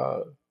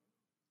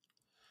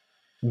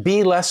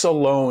be less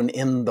alone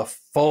in the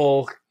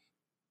full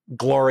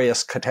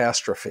glorious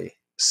catastrophe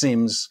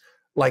seems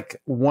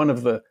like one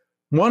of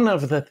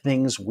the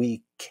things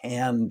we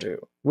can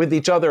do with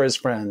each other as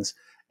friends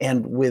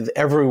and with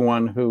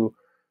everyone who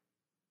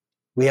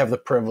we have the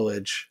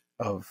privilege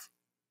of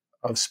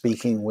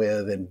speaking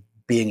with and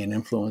being an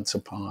influence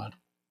upon.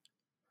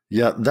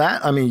 Yeah,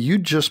 you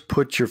just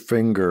put your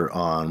finger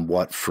on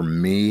what for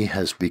me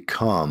has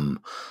become,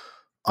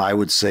 I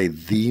would say,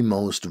 the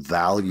most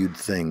valued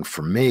thing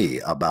for me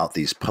about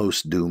these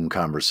post-Doom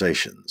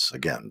conversations.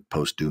 Again,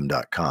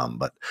 postdoom.com.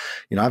 But,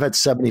 I've had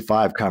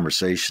 75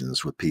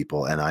 conversations with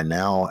people, and I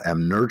now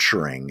am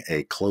nurturing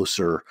a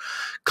closer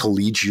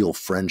collegial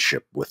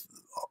friendship with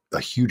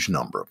a huge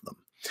number of them.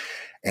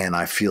 And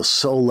I feel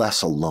so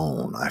less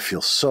alone. I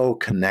feel so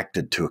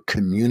connected to a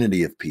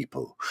community of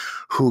people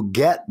who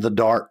get the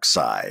dark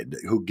side,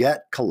 who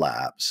get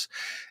collapse,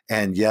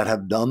 and yet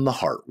have done the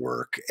heart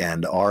work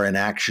and are in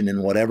action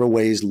in whatever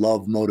ways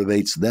love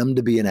motivates them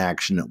to be in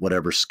action at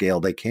whatever scale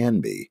they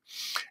can be,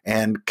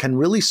 and can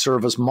really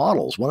serve as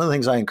models. One of the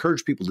things I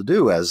encourage people to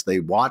do as they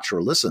watch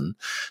or listen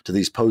to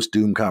these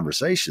post-Doom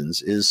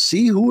conversations is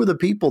see who are the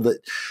people that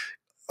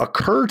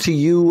occur to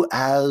you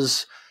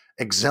as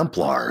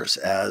exemplars,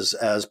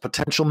 as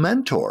potential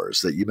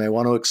mentors that you may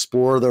want to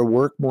explore their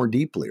work more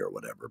deeply or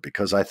whatever.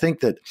 Because I think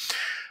that,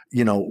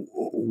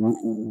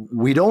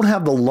 we don't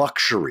have the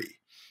luxury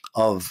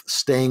of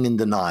staying in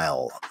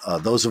denial.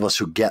 Those of us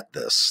who get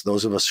this,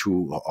 those of us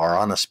who are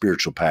on a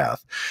spiritual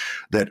path,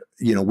 that,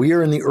 we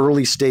are in the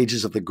early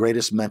stages of the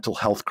greatest mental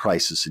health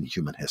crisis in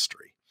human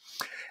history.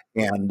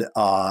 And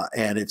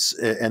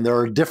there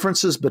are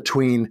differences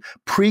between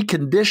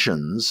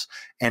preconditions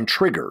and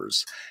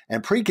triggers.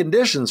 And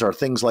preconditions are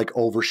things like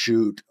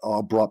overshoot,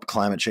 abrupt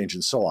climate change,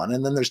 and so on.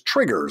 And then there's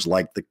triggers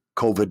like the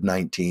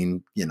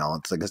COVID-19,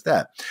 and things like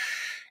that.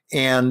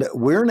 And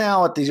we're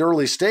now at these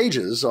early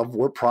stages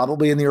we're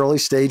probably in the early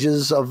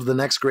stages of the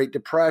next Great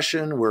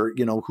Depression, where,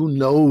 who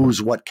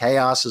knows what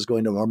chaos is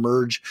going to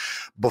emerge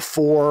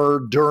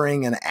before,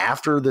 during, and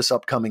after this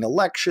upcoming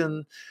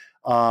election.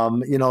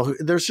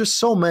 There's just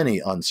so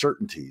many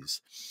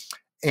uncertainties.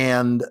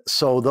 And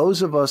so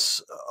those of us,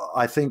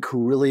 I think,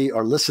 who really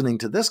are listening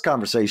to this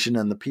conversation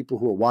and the people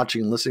who are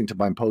watching and listening to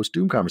my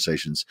Postdoom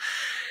conversations,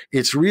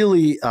 it's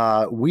really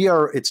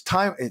it's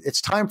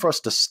time for us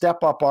to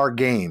step up our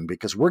game,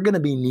 because we're going to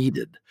be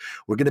needed.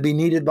 We're going to be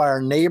needed by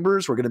our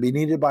neighbors. We're going to be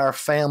needed by our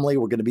family.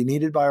 We're going to be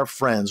needed by our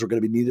friends. We're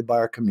going to be needed by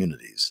our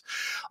communities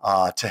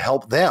to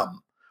help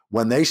them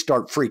when they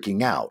start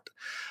freaking out.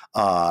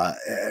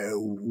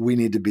 We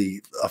need to be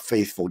a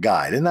faithful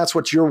guide. And that's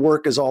what your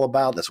work is all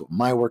about. That's what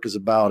my work is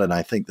about. And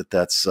I think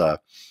that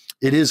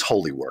it is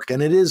holy work,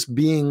 and it is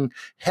being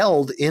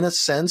held in a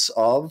sense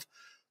of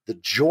the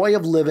joy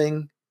of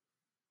living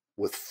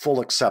with full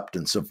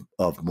acceptance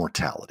of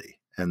mortality.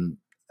 And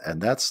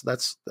that's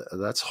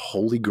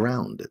holy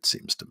ground, it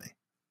seems to me.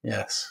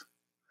 Yes.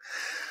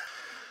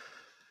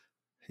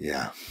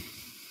 Yeah.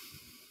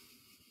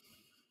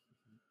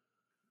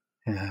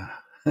 Yeah.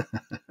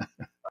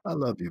 I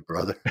love you,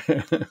 brother.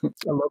 I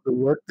love the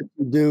work that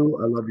you do.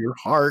 I love your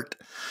heart.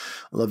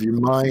 I love your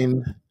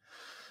mind.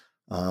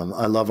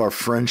 I love our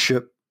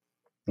friendship.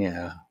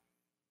 Yeah,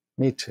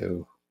 me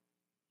too.